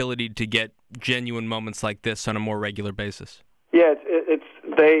your ability to get genuine moments like this on a more regular basis? Yeah,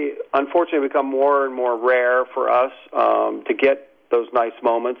 they unfortunately become more and more rare for us to get those nice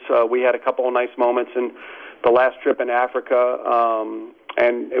moments. We had a couple of nice moments in the last trip in Africa,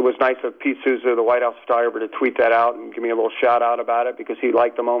 and it was nice of Pete Souza, the White House photographer, to tweet that out and give me a little shout-out about it because he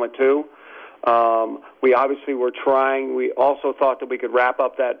liked the moment too. We obviously were trying. We also thought that we could wrap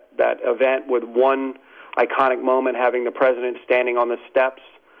up that event with one iconic moment, having the president standing on the steps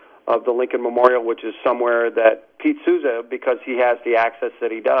of the Lincoln Memorial, which is somewhere that Pete Souza, because he has the access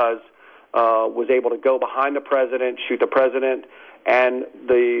that he does, was able to go behind the president, shoot the president and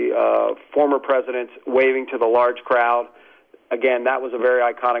the former presidents waving to the large crowd. Again, that was a very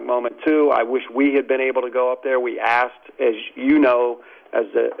iconic moment too. I wish we had been able to go up there. We asked, as you know, as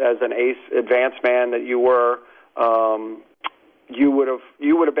an ace advance man that you were, you would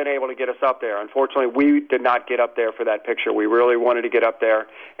have been able to get us up there. Unfortunately, we did not get up there for that picture. We really wanted to get up there,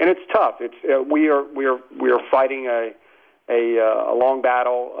 and it's tough. It's we are fighting a long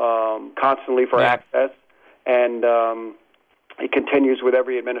battle constantly for access, and it continues with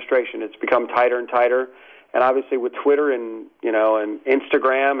every administration. It's become tighter and tighter, and obviously with Twitter and and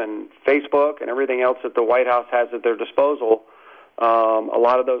Instagram and Facebook and everything else that the White House has at their disposal. A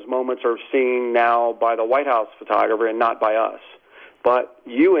lot of those moments are seen now by the White House photographer and not by us. But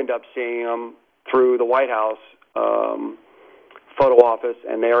you end up seeing them through the White House photo office,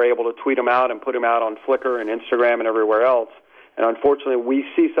 and they are able to tweet them out and put them out on Flickr and Instagram and everywhere else. And unfortunately, we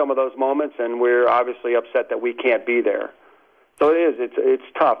see some of those moments, and we're obviously upset that we can't be there. So it's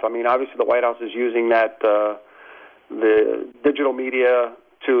tough. I mean, obviously the White House is using that the digital media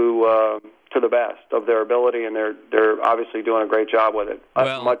to the best of their ability, and they're obviously doing a great job with it.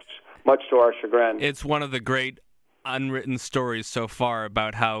 Well, much to our chagrin. It's one of the great unwritten stories so far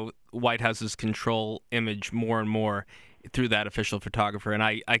about how White Houses control image more and more through that official photographer, and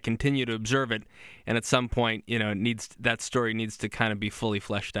I continue to observe it. And at some point, that story needs to kind of be fully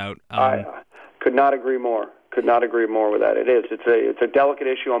fleshed out. I could not agree more. Could not agree more with that. It is. It's a delicate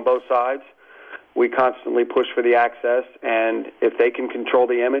issue on both sides. We constantly push for the access, and if they can control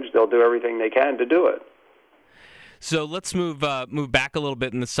the image, they'll do everything they can to do it. So let's move back a little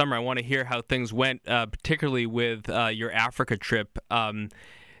bit in the summer. I want to hear how things went, particularly with your Africa trip.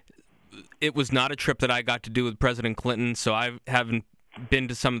 It was not a trip that I got to do with President Clinton, so I haven't been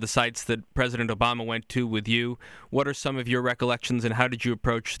to some of the sites that President Obama went to with you. What are some of your recollections, and how did you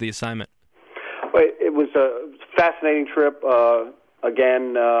approach the assignment? Well, it was a fascinating trip.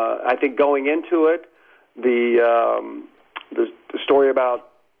 Again, I think going into it, the story about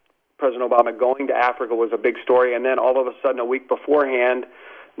President Obama going to Africa was a big story, and then all of a sudden, a week beforehand,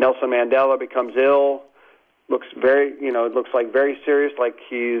 Nelson Mandela becomes ill. It looks like very serious, like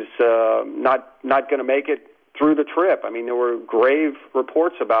he's not going to make it through the trip. I mean, there were grave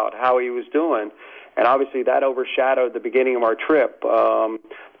reports about how he was doing, and obviously that overshadowed the beginning of our trip.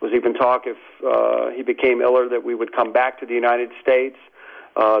 There was even talk if he became iller that we would come back to the United States.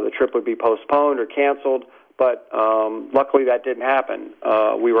 The trip would be postponed or canceled. But luckily that didn't happen.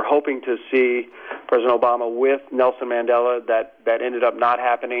 We were hoping to see President Obama with Nelson Mandela. That ended up not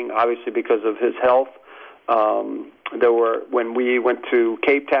happening, obviously because of his health. When we went to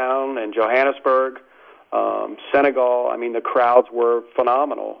Cape Town and Johannesburg, Senegal, I mean, the crowds were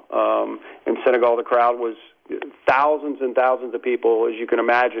phenomenal. In Senegal, the crowd was thousands and thousands of people, as you can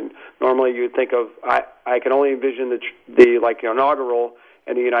imagine. Normally you'd think of, I can only envision the inaugural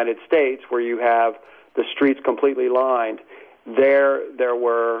in the United States where you have the streets completely lined. There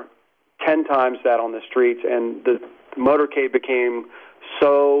were 10 times that on the streets, and the motorcade became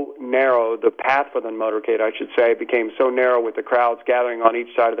so narrow, the path for the motorcade, I should say, became so narrow with the crowds gathering on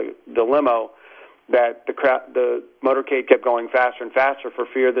each side of the limo that the motorcade kept going faster and faster for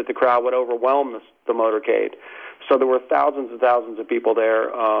fear that the crowd would overwhelm the motorcade. So there were thousands and thousands of people there,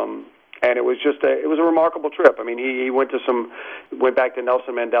 and it was a remarkable trip. I mean, he went back to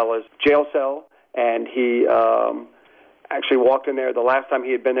Nelson Mandela's jail cell, and he actually walked in there. The last time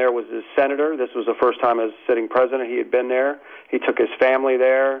he had been there was as senator. This was the first time as sitting president he had been there. He took his family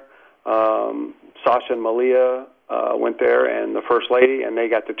there, Sasha and Malia, went there, and the First Lady, and they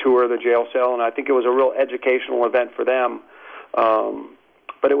got to tour the jail cell, and I think it was a real educational event for them.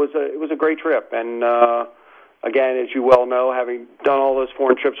 But it was a great trip, and again, as you well know, having done all those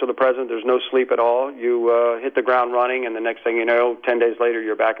foreign trips with the president, there's no sleep at all. You hit the ground running, and the next thing you know, 10 days later,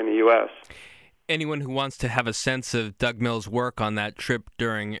 you're back in the U.S. Anyone who wants to have a sense of Doug Mills' work on that trip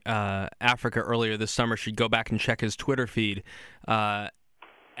during Africa earlier this summer should go back and check his Twitter feed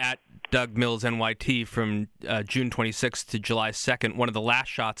at Doug Mills NYT from June 26th to July 2nd. One of the last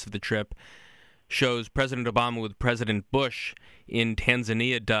shots of the trip shows President Obama with President Bush in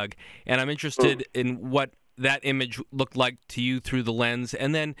Tanzania, Doug. And I'm interested in what that image looked like to you through the lens.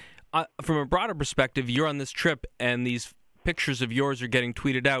 And then from a broader perspective, you're on this trip and these pictures of yours are getting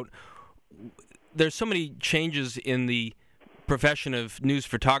tweeted out. There's so many changes in the profession of news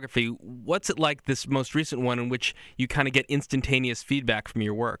photography. What's it like, this most recent one, in which you kind of get instantaneous feedback from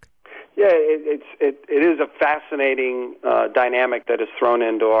your work? Yeah, it is a fascinating dynamic that is thrown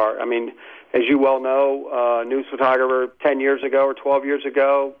into our. I mean, as you well know, news photographer 10 years ago or 12 years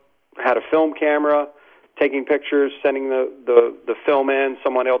ago had a film camera, taking pictures, sending the film in,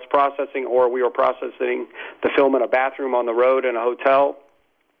 someone else processing, or we were processing the film in a bathroom on the road in a hotel.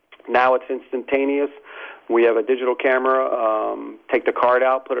 Now it's instantaneous. We have a digital camera, take the card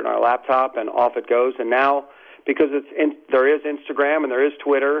out, put it in our laptop, and off it goes. And now, because there is Instagram and there is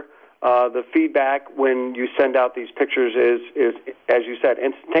Twitter, the feedback when you send out these pictures is, as you said,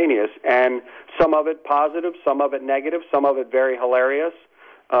 instantaneous. And some of it positive, some of it negative, some of it very hilarious.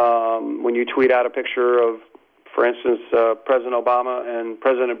 When you tweet out a picture of, for instance, President Obama and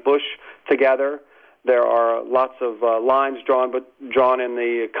President Bush together, there are lots of lines drawn in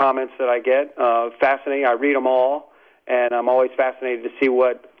the comments that I get. Fascinating. I read them all, and I'm always fascinated to see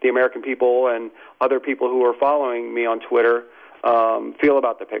what the American people and other people who are following me on Twitter feel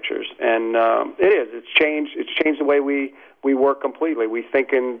about the pictures. And it's changed the way we work completely. We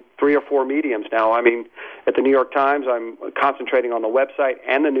think in 3 or 4 mediums now. I mean, at the New York Times, I'm concentrating on the website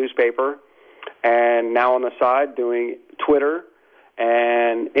and the newspaper, and now on the side doing Twitter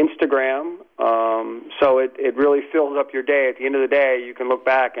and Instagram. So it really fills up your day. At the end of the day, you can look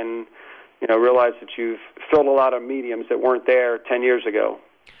back and realize that you've filled a lot of mediums that weren't there 10 years ago.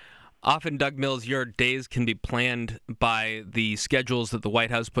 Often, Doug Mills, your days can be planned by the schedules that the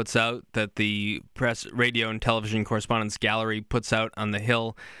White House puts out, that the Press, Radio, and Television Correspondents Gallery puts out on the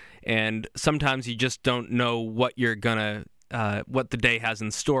Hill, and sometimes you just don't know what you're gonna, what the day has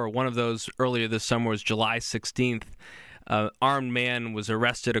in store. One of those earlier this summer was July 16th. Armed man was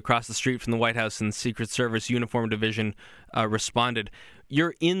arrested across the street from the White House, and the Secret Service Uniform Division responded.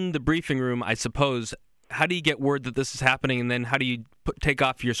 You're in the briefing room, I suppose. How do you get word that this is happening, and then how do you take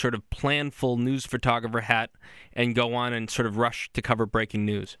off your sort of planful news photographer hat and go on and sort of rush to cover breaking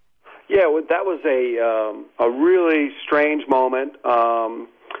news? Yeah, well, that was a really strange moment.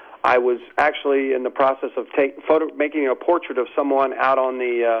 I was actually in the process of making a portrait of someone out on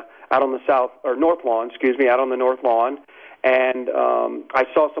the north lawn, out on the north lawn, and I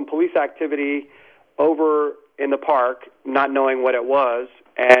saw some police activity over in the park, not knowing what it was,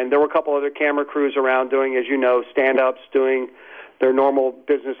 and there were a couple other camera crews around doing, as you know, stand-ups, doing their normal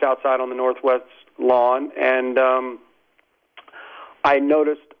business outside on the northwest lawn, and I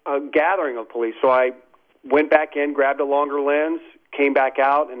noticed a gathering of police, so I went back in, grabbed a longer lens, came back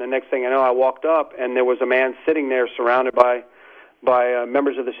out, and the next thing I know, I walked up, and there was a man sitting there surrounded by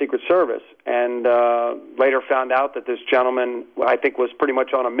members of the Secret Service, and later found out that this gentleman, I think, was pretty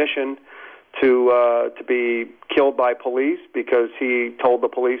much on a mission to be killed by police because he told the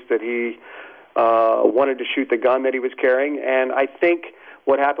police that he wanted to shoot the gun that he was carrying. And I think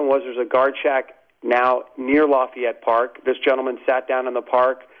what happened was there's a guard shack now near Lafayette Park. This gentleman sat down in the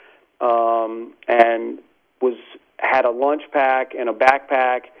park and had a lunch pack and a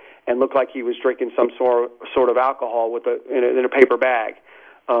backpack and looked like he was drinking some sort of alcohol in a paper bag.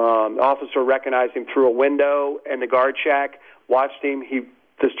 The officer recognized him through a window in the guard shack, watched him.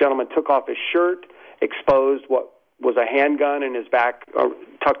 This gentleman took off his shirt, exposed what was a handgun in his back,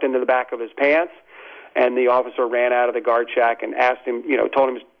 tucked into the back of his pants, and the officer ran out of the guard shack and asked him, told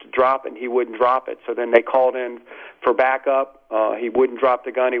him to drop it, and he wouldn't drop it. So then they called in for backup. He wouldn't drop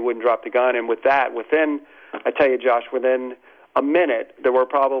the gun, and with that, I tell you, Josh, within a minute, there were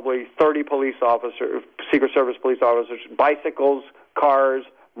probably 30 police officers, Secret Service police officers, bicycles, cars,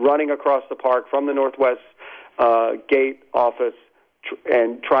 running across the park from the Northwest Gate office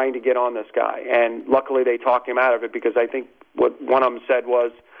and trying to get on this guy. And luckily they talked him out of it because I think what one of them said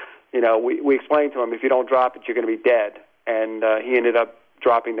was, we explained to him, if you don't drop it, you're going to be dead. And he ended up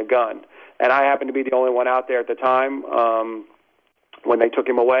dropping the gun. And I happened to be the only one out there at the time when they took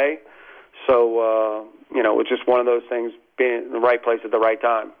him away. So, it was just one of those things, being in the right place at the right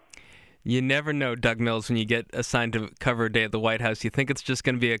time. You never know, Doug Mills, when you get assigned to cover a day at the White House. You think it's just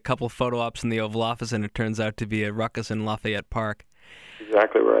going to be a couple photo ops in the Oval Office, and it turns out to be a ruckus in Lafayette Park.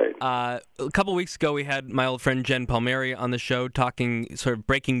 Exactly right. A couple weeks ago, we had my old friend Jen Palmieri on the show talking, sort of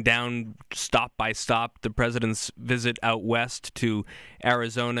breaking down stop by stop the president's visit out west to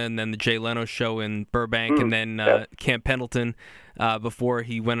Arizona, and then the Jay Leno show in Burbank, and then Camp Pendleton before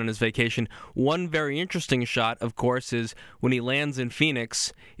he went on his vacation. One very interesting shot, of course, is when he lands in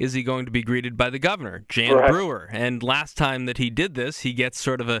Phoenix, is he going to be greeted by the governor, Jan Brewer? And last time that he did this, he gets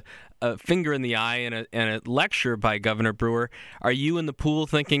sort of a finger in the eye and a lecture by Governor Brewer. Are you in the pool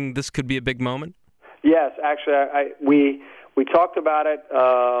thinking this could be a big moment? Yes, actually, we talked about it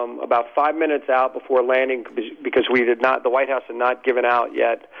about 5 minutes out before landing, because the White House had not given out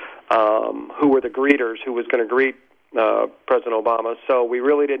yet who were the greeters, who was going to greet President Obama. So we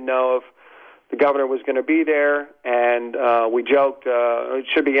really didn't know if the governor was going to be there, and we joked it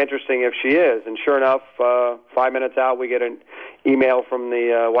should be interesting if she is. And sure enough, 5 minutes out, we get an email from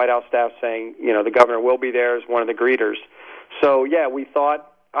the White House staff saying, the governor will be there as one of the greeters. So, yeah, we thought,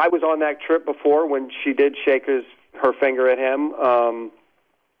 I was on that trip before when she did shake her finger at him,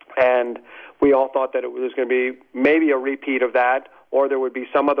 and we all thought that it was going to be maybe a repeat of that, or there would be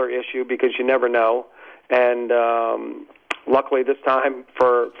some other issue, because you never know. And luckily this time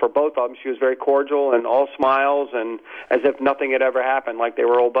for both of them, she was very cordial and all smiles and as if nothing had ever happened, like they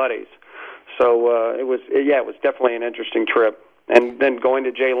were old buddies. So it was definitely an interesting trip. And then going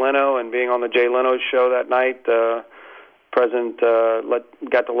to Jay Leno and being on the Jay Leno show that night, President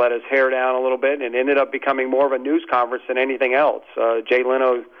got to let his hair down a little bit, and ended up becoming more of a news conference than anything else. Jay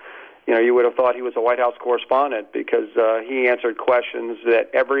Leno, you would have thought he was a White House correspondent, because he answered questions that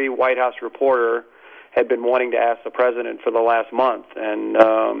every White House reporter had been wanting to ask the president for the last month, and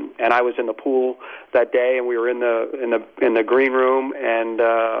I was in the pool that day, and we were in the green room, and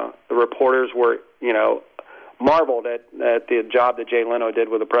the reporters were marveled at the job that Jay Leno did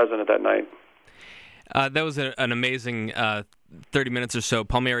with the president that night. That was an amazing 30 minutes or so.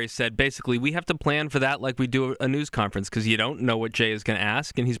 Palmieri said, basically, we have to plan for that like we do a news conference, because you don't know what Jay is going to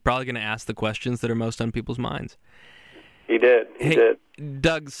ask, and he's probably going to ask the questions that are most on people's minds. He did. He did.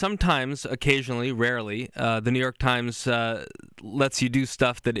 Doug, sometimes, occasionally, rarely, the New York Times lets you do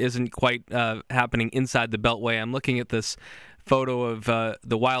stuff that isn't quite happening inside the Beltway. I'm looking at this photo of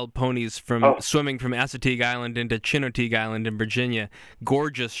the wild ponies swimming from Assateague Island into Chinoteague Island in Virginia.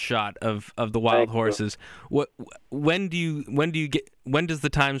 Gorgeous shot of the wild horses. When does the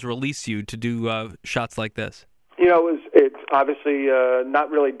Times release you to do shots like this? It's obviously not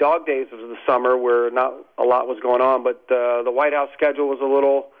really dog days of the summer where not a lot was going on, but the White House schedule was a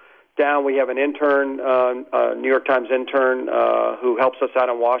little down. We have an intern, a New York Times intern, who helps us out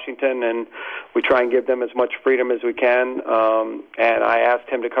in Washington, and we try and give them as much freedom as we can. And I asked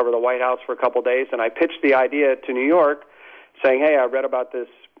him to cover the White House for a couple of days, and I pitched the idea to New York, saying, hey, I read about this,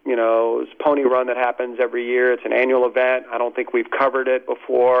 this pony run that happens every year. It's an annual event. I don't think we've covered it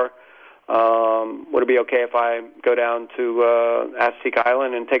before. Would it be okay if I go down to Assateague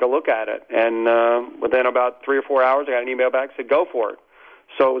Island and take a look at it? And within about 3 or 4 hours, I got an email back that said, go for it.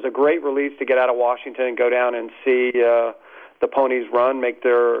 So it was a great release to get out of Washington and go down and see the ponies run, make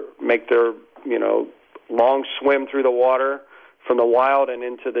their long swim through the water from the wild and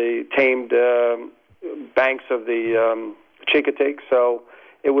into the tamed banks of the Chincoteague. So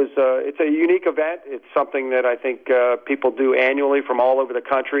it's a unique event. It's something that I think people do annually from all over the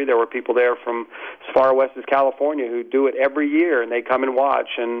country. There were people there from as far west as California who do it every year, and they come and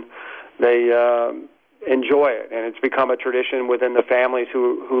watch, and they enjoy it. And it's become a tradition within the families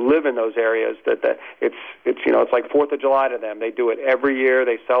who live in those areas that it's like 4th of July to them. They do it every year.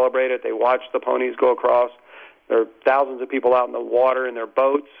 They celebrate it. They watch the ponies go across. There are thousands of people out in the water in their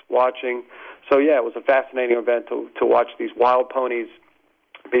boats watching. So, yeah, it was a fascinating event to watch these wild ponies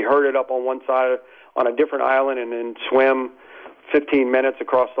be herded up on one side on a different island and then swim 15 minutes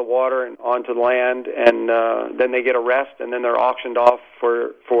across the water and onto land, and then they get a rest, and then they're auctioned off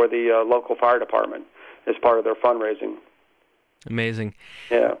for the local fire department as part of their fundraising. Amazing.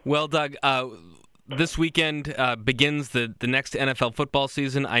 Yeah. Well, Doug, this weekend begins the next NFL football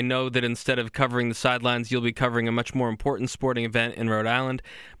season. I know that instead of covering the sidelines, you'll be covering a much more important sporting event in Rhode Island.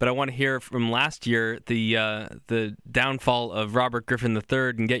 But I want to hear from last year, the downfall of Robert Griffin III,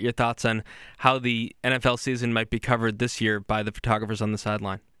 and get your thoughts on how the NFL season might be covered this year by the photographers on the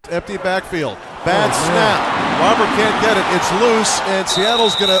sideline. Empty backfield. Bad snap. Robert can't get it. It's loose, and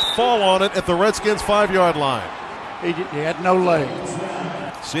Seattle's going to fall on it at the Redskins' 5-yard line. He had no legs.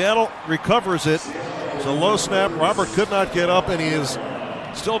 Seattle recovers it. It's a low snap. Robert could not get up, and he is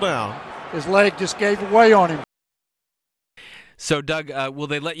still down. His leg just gave way on him. So, Doug, will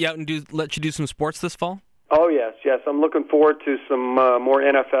they let you out and let you do some sports this fall? Oh, yes. I'm looking forward to some more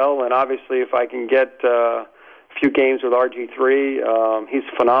NFL, and obviously if I can get a few games with RG3, he's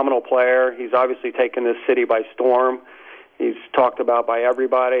a phenomenal player. He's obviously taken this city by storm. He's talked about by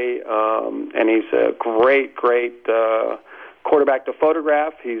everybody, and he's a great quarterback to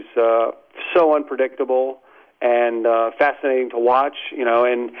photograph. He's so unpredictable and fascinating to watch,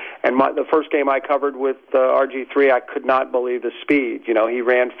 and the first game I covered with RG3, I could not believe the speed. He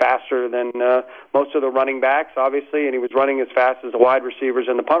ran faster than most of the running backs, obviously, and he was running as fast as the wide receivers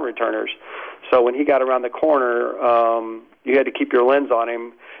and the punt returners. So when he got around the corner, you had to keep your lens on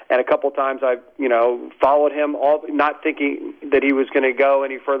him. And a couple times I, followed him, not thinking that he was going to go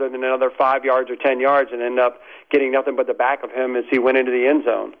any further than another 5 yards or 10 yards, and end up getting nothing but the back of him as he went into the end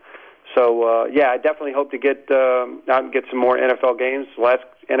zone. So, I definitely hope to get out and get some more NFL games. The last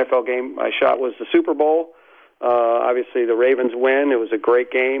NFL game I shot was the Super Bowl. Obviously, the Ravens win. It was a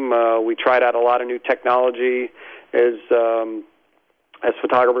great game. We tried out a lot of new technology as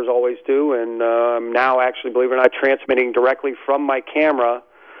photographers always do, and I'm now actually, believe it or not, transmitting directly from my camera,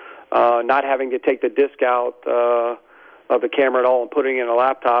 not having to take the disc out of the camera at all and putting it in a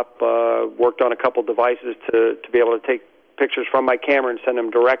laptop. Worked on a couple devices to be able to take pictures from my camera and send them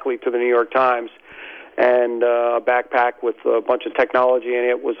directly to the New York Times, and a backpack with a bunch of technology in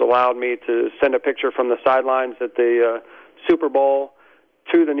it was allowed me to send a picture from the sidelines at the Super Bowl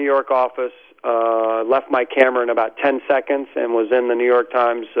to the New York office, left my camera in about 10 seconds, and was in the New York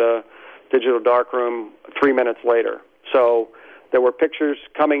Times digital darkroom 3 minutes later. So there were pictures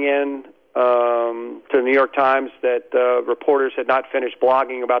coming in to the New York Times that reporters had not finished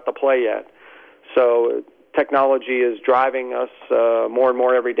blogging about the play yet. So technology is driving us more and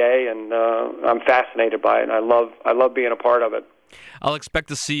more every day, and I'm fascinated by it, and I love being a part of it. I'll expect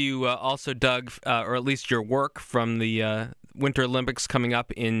to see you also, Doug, or at least your work from the Winter Olympics coming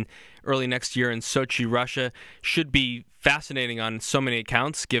up in early next year in Sochi, Russia. Should be fascinating on so many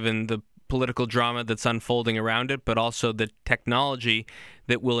accounts, given the political drama that's unfolding around it, but also the technology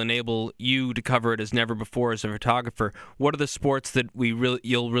that will enable you to cover it as never before as a photographer. What are the sports that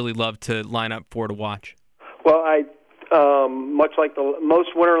you'll really love to line up for to watch? Well, much like the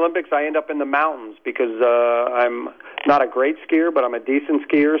most Winter Olympics, I end up in the mountains because I'm not a great skier, but I'm a decent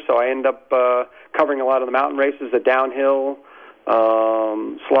skier, so I end up covering a lot of the mountain races, the downhill,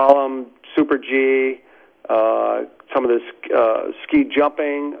 slalom, Super G, some of the ski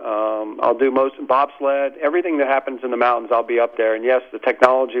jumping. I'll do most bobsled. Everything that happens in the mountains, I'll be up there. And yes, the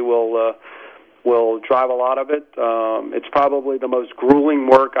technology will drive a lot of it. It's probably the most grueling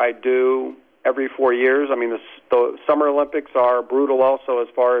work I do every 4 years. I mean, the Summer Olympics are brutal also as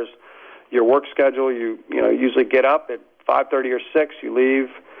far as your work schedule. You usually get up at 5:30 or 6. You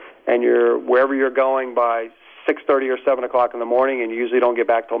leave, and you're wherever you're going by 6:30 or 7 o'clock in the morning, and you usually don't get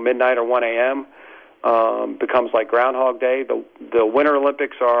back till midnight or 1 a.m. Becomes like Groundhog Day. The Winter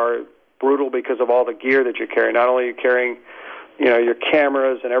Olympics are brutal because of all the gear that you're carrying. Not only are you carrying, your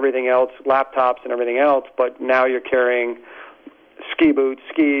cameras and everything else, laptops and everything else, but now you're carrying ski boots,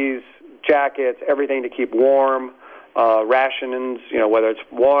 skis, jackets, everything to keep warm, rations, whether it's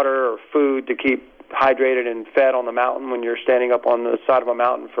water or food to keep hydrated and fed on the mountain when you're standing up on the side of a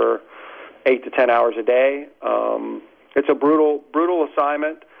mountain for 8 to 10 hours a day. It's a brutal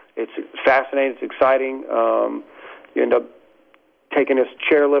assignment. It's fascinating. It's exciting. You end up taking this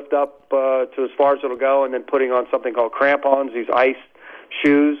chairlift up to as far as it'll go, and then putting on something called crampons, these ice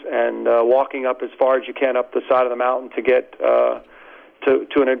shoes, and walking up as far as you can up the side of the mountain to get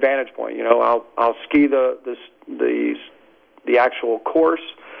to an advantage point. I'll ski the actual course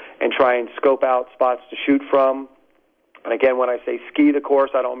and try and scope out spots to shoot from. And again, when I say ski the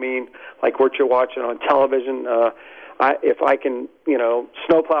course, I don't mean like what you're watching on television. If I can,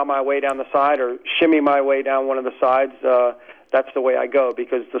 snowplow my way down the side or shimmy my way down one of the sides, that's the way I go,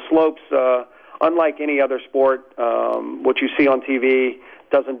 because the slopes, unlike any other sport, what you see on TV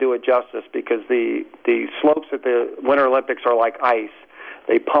doesn't do it justice, because the slopes at the Winter Olympics are like ice.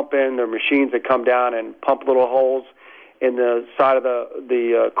 They pump in, there are machines that come down and pump little holes in the side of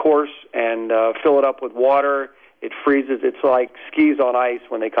the course and fill it up with water. It freezes. It's like skis on ice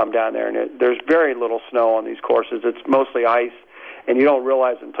when they come down there, and there's very little snow on these courses. It's mostly ice, and you don't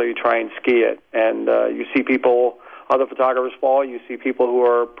realize it until you try and ski it. And you see people, other photographers fall. You see people who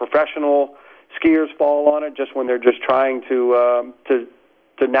are professional skiers fall on it just when they're just trying to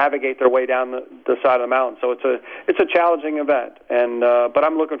navigate their way down the side of the mountain. So it's a challenging event, and but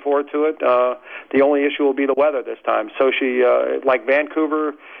I'm looking forward to it. The only issue will be the weather this time. Sochi, like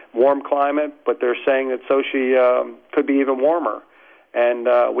Vancouver, warm climate, but they're saying that Sochi could be even warmer.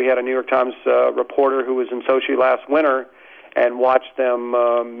 And we had a New York Times reporter who was in Sochi last winter and watched them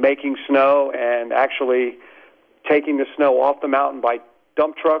making snow and actually taking the snow off the mountain by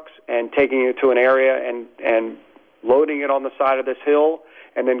dump trucks and taking it to an area and loading it on the side of this hill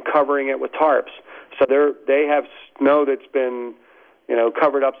and then covering it with tarps. So they have snow that's been,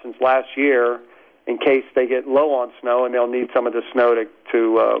 covered up since last year in case they get low on snow, and they'll need some of the snow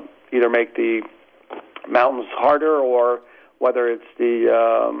to either make the mountains harder, or whether it's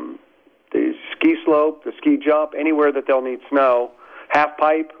the ski slope, the ski jump, anywhere that they'll need snow. Half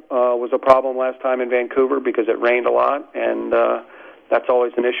pipe was a problem last time in Vancouver because it rained a lot, and that's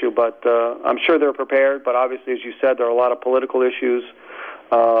always an issue. But I'm sure they're prepared. But obviously, as you said, there are a lot of political issues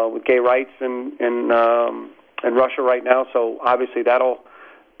with gay rights in Russia right now. So obviously, that'll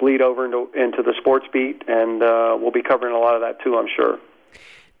bleed over into the sports beat, and we'll be covering a lot of that too, I'm sure.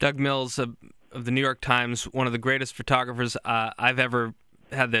 Doug Mills of the New York Times, one of the greatest photographers I've ever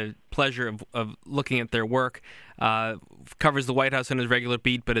had the pleasure of looking at their work, covers the White House in his regular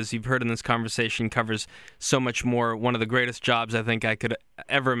beat, but as you've heard in this conversation, covers so much more. One of the greatest jobs I think I could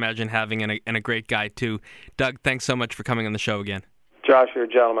ever imagine having, and a great guy too. Doug, thanks so much for coming on the show again. Josh, you're a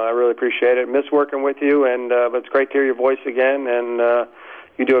gentleman. I really appreciate it. Miss working with you, and but it's great to hear your voice again, and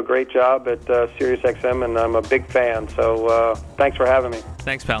you do a great job at SiriusXM, and I'm a big fan, so thanks for having me.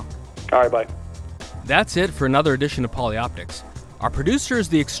 Thanks, pal. All right, bye. That's it for another edition of Polyoptics. Our producer is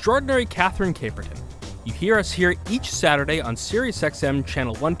the extraordinary Catherine Caperton. You hear us here each Saturday on SiriusXM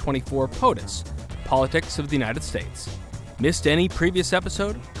Channel 124 POTUS, Politics of the United States. Missed any previous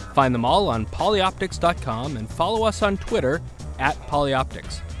episode? Find them all on polyoptics.com and follow us on Twitter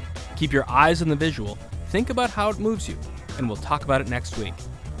 @Polyoptics. Keep your eyes on the visual, think about how it moves you, and we'll talk about it next week.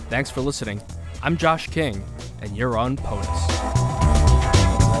 Thanks for listening. I'm Josh King, and you're on POTUS.